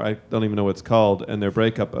Authority, I don't even know what it's called, and their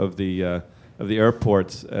breakup of the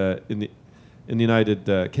airports in the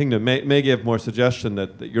United Kingdom may give more suggestion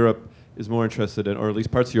that Europe is more interested in, or at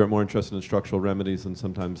least parts of Europe more interested in structural remedies than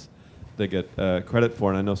sometimes they get credit for.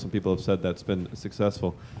 And I know some people have said that's been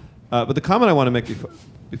successful. But the comment I want to make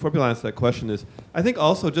before people answer that question is, I think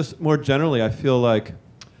also just more generally, I feel like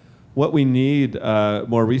what we need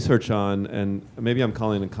more research on, and maybe I'm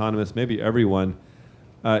calling economists, maybe everyone,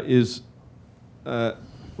 is we've had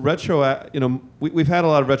a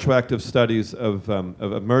lot of retroactive studies of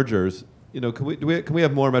mergers. Can we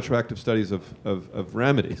have more retroactive studies of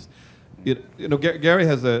remedies? Gary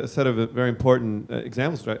has a set of very important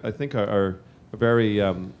examples that I think are very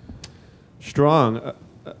strong.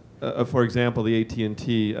 For example, the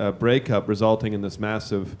AT&T breakup resulting in this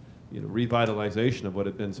massive revitalization of what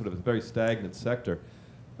had been sort of a very stagnant sector.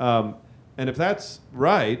 And if that's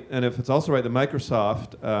right, and if it's also right that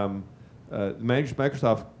Microsoft, the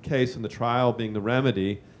Microsoft case and the trial being the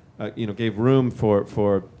remedy, gave room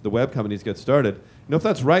for the web companies to get started. If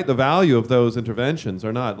that's right, the value of those interventions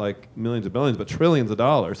are not like millions of billions, but trillions of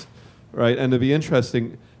dollars, right? And it'd be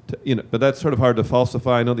interesting, but that's sort of hard to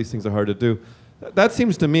falsify. I know these things are hard to do. That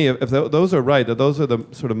seems to me, if those are right, that those are the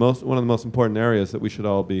sort of one of the most important areas that we should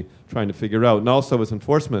all be trying to figure out. And also as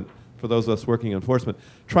enforcement, for those of us working in enforcement,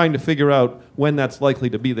 trying to figure out when that's likely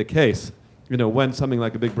to be the case. When something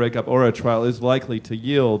like a big breakup or a trial is likely to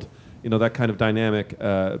yield, that kind of dynamic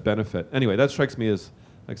benefit. Anyway, that strikes me as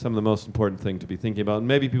like some of the most important thing to be thinking about. And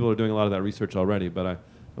maybe people are doing a lot of that research already, but I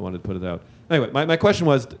wanted to put it out. Anyway, my question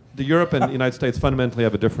was, do Europe and the United States fundamentally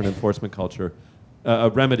have a different enforcement culture?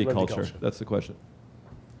 A remedy culture. That's the question.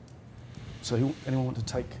 So anyone want to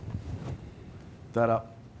take that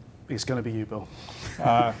up? It's going to be you, Bill.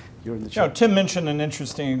 You're in the chat. Tim mentioned an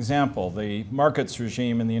interesting example, the markets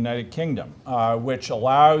regime in the United Kingdom, which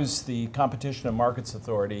allows the Competition and Markets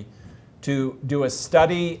Authority to do a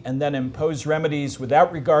study and then impose remedies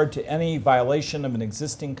without regard to any violation of an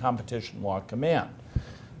existing competition law command.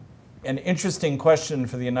 An interesting question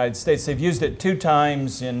for the United States. They've used it 2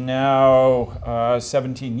 times in now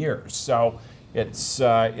 17 years. So it's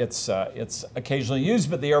occasionally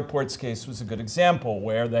used, but the airports case was a good example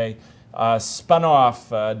where they spun off,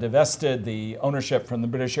 divested the ownership from the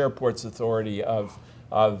British Airports Authority of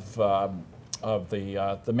the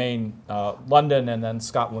main London and then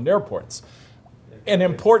Scotland airports. An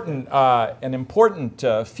important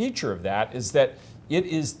feature of that is that it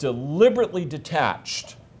is deliberately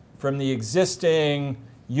detached from the existing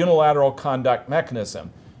unilateral conduct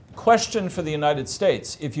mechanism. Question for the United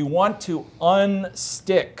States: if you want to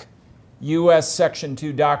unstick U.S. Section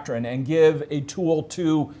 2 doctrine and give a tool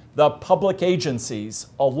to the public agencies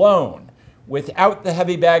alone, without the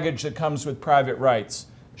heavy baggage that comes with private rights,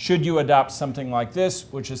 should you adopt something like this,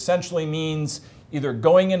 which essentially means either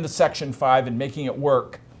going into Section 5 and making it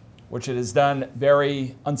work, which it has done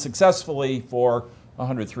very unsuccessfully for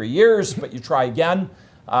 103 years, but you try again,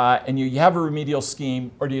 and you have a remedial scheme,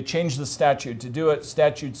 or do you change the statute to do it?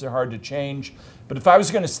 Statutes are hard to change. But if I was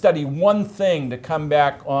going to study one thing to come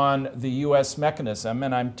back on the U.S. mechanism,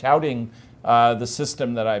 and I'm touting the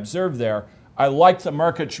system that I observed there, I like the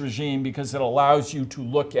markets regime because it allows you to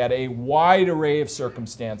look at a wide array of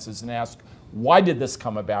circumstances and ask, why did this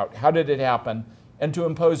come about? How did it happen? And to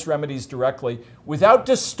impose remedies directly without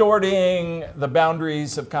distorting the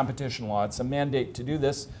boundaries of competition law. It's a mandate to do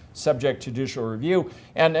this, subject to judicial review.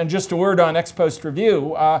 And just a word on ex post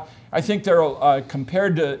review, I think they're,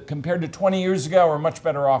 compared to 20 years ago, we're much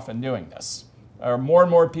better off in doing this. More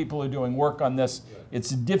and more people are doing work on this.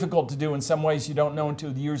 It's difficult to do in some ways. You don't know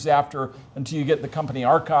until the years after, until you get the company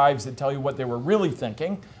archives that tell you what they were really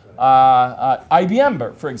thinking.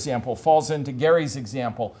 IBM, for example, falls into Gary's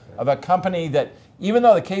example of a company that, even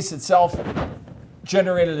though the case itself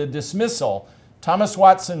generated a dismissal, Thomas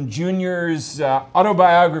Watson Jr.'s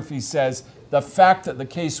autobiography says the fact that the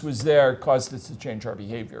case was there caused us to change our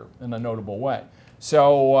behavior in a notable way.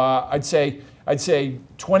 So I'd say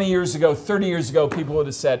 20 years ago, 30 years ago, people would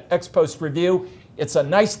have said ex post review, it's a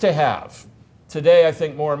nice to have. Today, I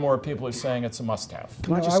think more and more people are saying it's a must have.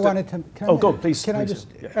 Can I just please. Can I just,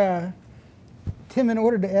 Tim, in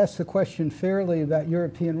order to ask the question fairly about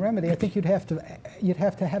European remedy, I think you'd have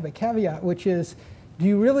to have a caveat, which is, do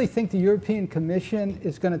you really think the European Commission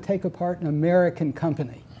is going to take apart an American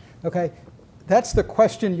company? Okay, that's the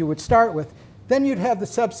question you would start with. Then you'd have the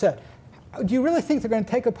subset. Do you really think they're going to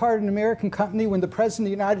take apart an American company when the President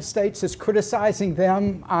of the United States is criticizing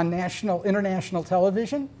them on international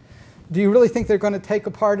television? Do you really think they're going to take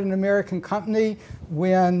apart an American company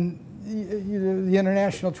when the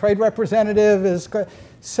international trade representative is?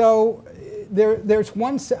 So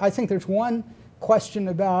I think there's one question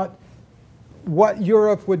about what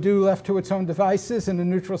Europe would do left to its own devices in a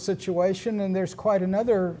neutral situation, and there's quite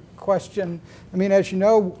another question. I mean, as you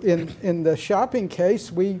know, in the shopping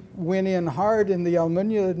case, we went in hard in the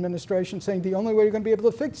Almunia administration saying the only way you're going to be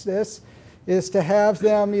able to fix this is to have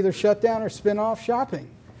them either shut down or spin off shopping.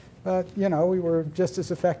 But, you know, we were just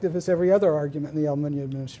as effective as every other argument in the Almunia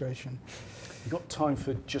administration. We've got time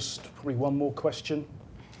for just probably one more question,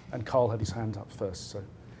 and Carl had his hand up first, so.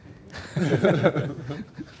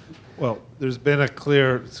 Well, there's been a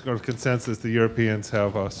clear sort of consensus the Europeans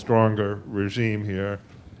have a stronger regime here.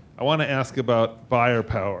 I want to ask about buyer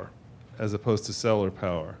power. as opposed to seller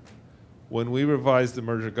power. When we revised the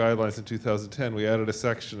merger guidelines in 2010, we added a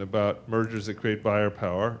section about mergers that create buyer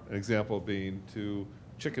power, an example being two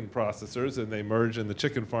chicken processors, and they merge and the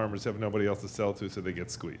chicken farmers have nobody else to sell to, so they get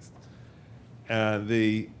squeezed. And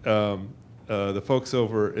the folks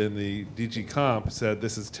over in the DG Comp said,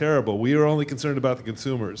 this is terrible. We are only concerned about the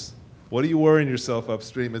consumers. What are you worrying yourself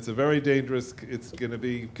upstream? It's a very dangerous, it's going to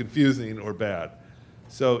be confusing or bad.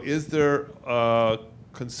 So is there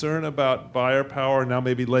concern about buyer power, now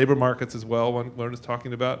maybe labor markets as well, one is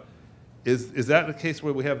talking about? Is that the case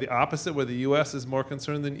where we have the opposite, where the US is more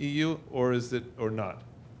concerned than EU, or is it, or not?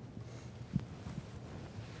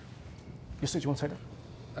 Justus, do you want to take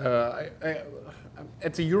that?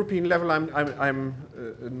 At the European level, I'm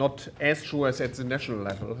not as sure as at the national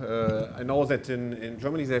level. I know that in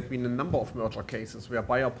Germany there have been a number of merger cases where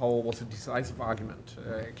buyer power was a decisive argument,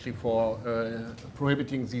 actually for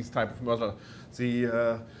prohibiting these type of merger.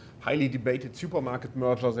 The highly debated supermarket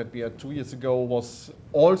merger that we had 2 years ago was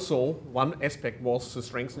also, one aspect was the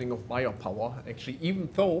strengthening of buyer power, actually, even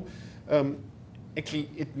though actually,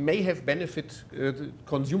 it may have benefit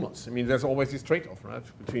consumers. I mean, there's always this trade-off, right,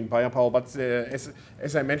 between buyer power. But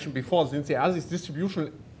as I mentioned before, since there are these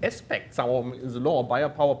distributional aspects in the law, buyer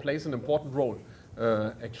power plays an important role,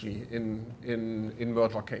 actually, in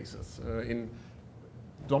merger cases. In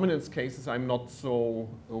dominance cases, I'm not so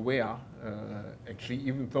aware, actually,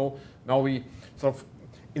 even though now we sort of,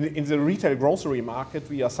 in the retail grocery market,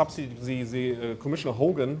 we are subsidizing the Commissioner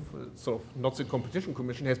Hogan, sort of not the Competition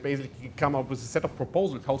Commission, has basically come up with a set of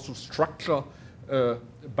proposals how to structure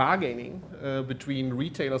bargaining between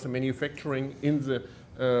retailers and manufacturing in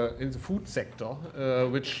the food sector,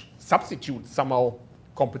 which substitutes somehow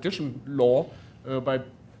competition law by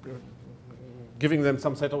giving them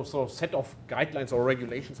some set of guidelines or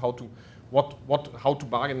regulations how to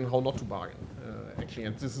bargain and how not to bargain. Actually,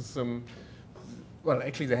 and this is. Well,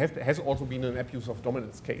 actually, there has also been an abuse of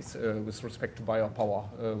dominance case with respect to buyer power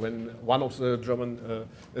when one of the German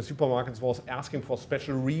supermarkets was asking for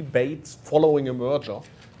special rebates following a merger,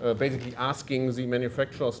 basically asking the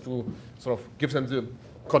manufacturers to sort of give them the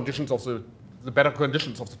conditions of the better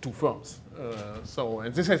conditions of the two firms.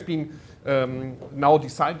 And this has been now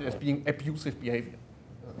decided as being abusive behavior.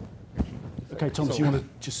 Okay, Thomas, you want to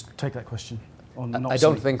just take that question? I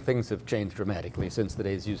don't think things have changed dramatically since the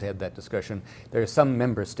days you had that discussion. There are some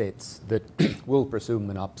member states that will pursue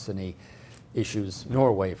monopsony issues.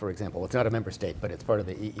 Norway, for example, it's not a member state, but it's part of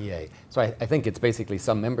the EEA. So I think it's basically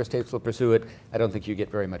some member states will pursue it. I don't think you get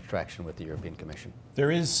very much traction with the European Commission.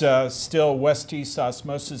 There is still west-east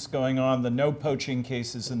osmosis going on. The no poaching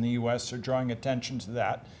cases in the US are drawing attention to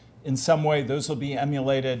that. In some way, those will be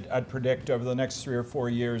emulated, I'd predict, over the next 3 or 4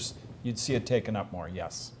 years. You'd see it taken up more,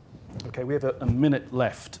 yes. Okay, we have a minute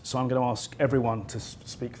left, so I'm going to ask everyone to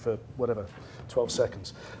speak for whatever, 12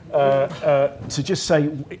 seconds. To just say,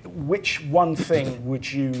 which one thing would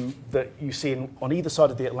that you see on either side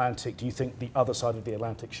of the Atlantic, do you think the other side of the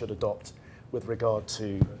Atlantic should adopt with regard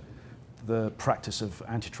to the practice of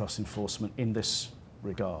antitrust enforcement in this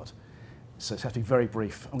regard? So it's have to be very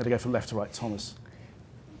brief. I'm going to go from left to right. Thomas.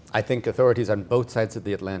 I think authorities on both sides of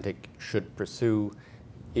the Atlantic should pursue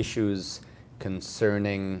issues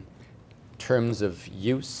concerning terms of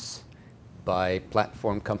use by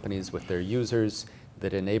platform companies with their users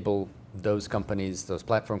that enable those companies, those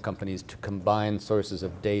platform companies, to combine sources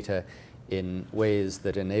of data in ways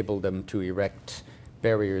that enable them to erect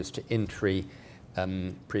barriers to entry,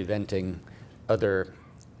 preventing other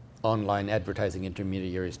online advertising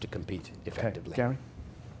intermediaries to compete effectively. Okay.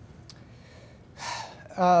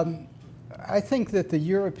 Gary? I think that the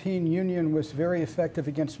European Union was very effective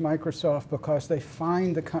against Microsoft because they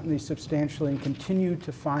fined the company substantially and continued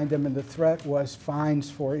to fine them, and the threat was fines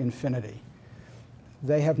for infinity.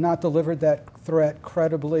 They have not delivered that threat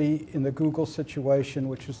credibly in the Google situation,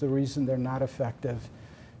 which is the reason they're not effective.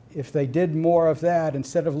 If they did more of that,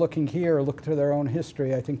 instead of looking here, look to their own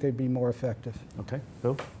history, I think they'd be more effective. Okay,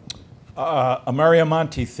 Bill? A Mario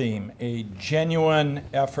Monti theme, a genuine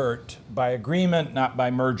effort by agreement, not by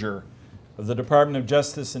merger, of the Department of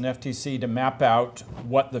Justice and FTC to map out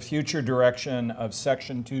what the future direction of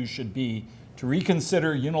Section 2 should be, to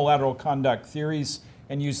reconsider unilateral conduct theories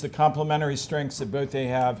and use the complementary strengths that both they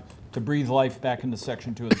have to breathe life back into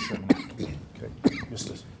Section 2 of the Sherman Act. Okay,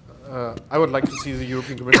 Justus. I would like to see the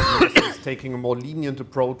European Commission taking a more lenient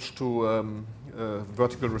approach to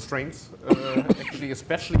vertical restraints, actually,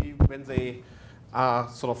 especially when they are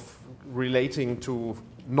sort of relating to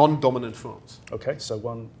non-dominant firms. Okay, so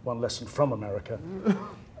one lesson from America.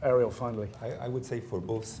 Ariel, finally. I would say for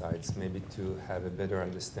both sides, maybe to have a better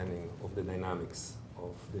understanding of the dynamics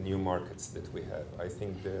of the new markets that we have. I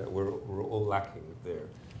think we're all lacking there.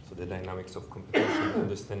 So the dynamics of competition,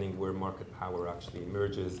 understanding where market power actually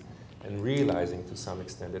emerges, and realizing to some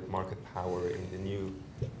extent that market power in the new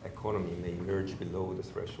economy may emerge below the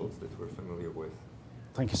thresholds that we're familiar with.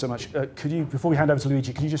 Thank you so much. Could you, before we hand over to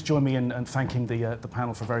Luigi, could you just join me in thanking the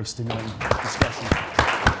panel for a very stimulating discussion?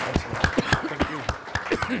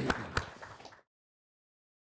 Thank you.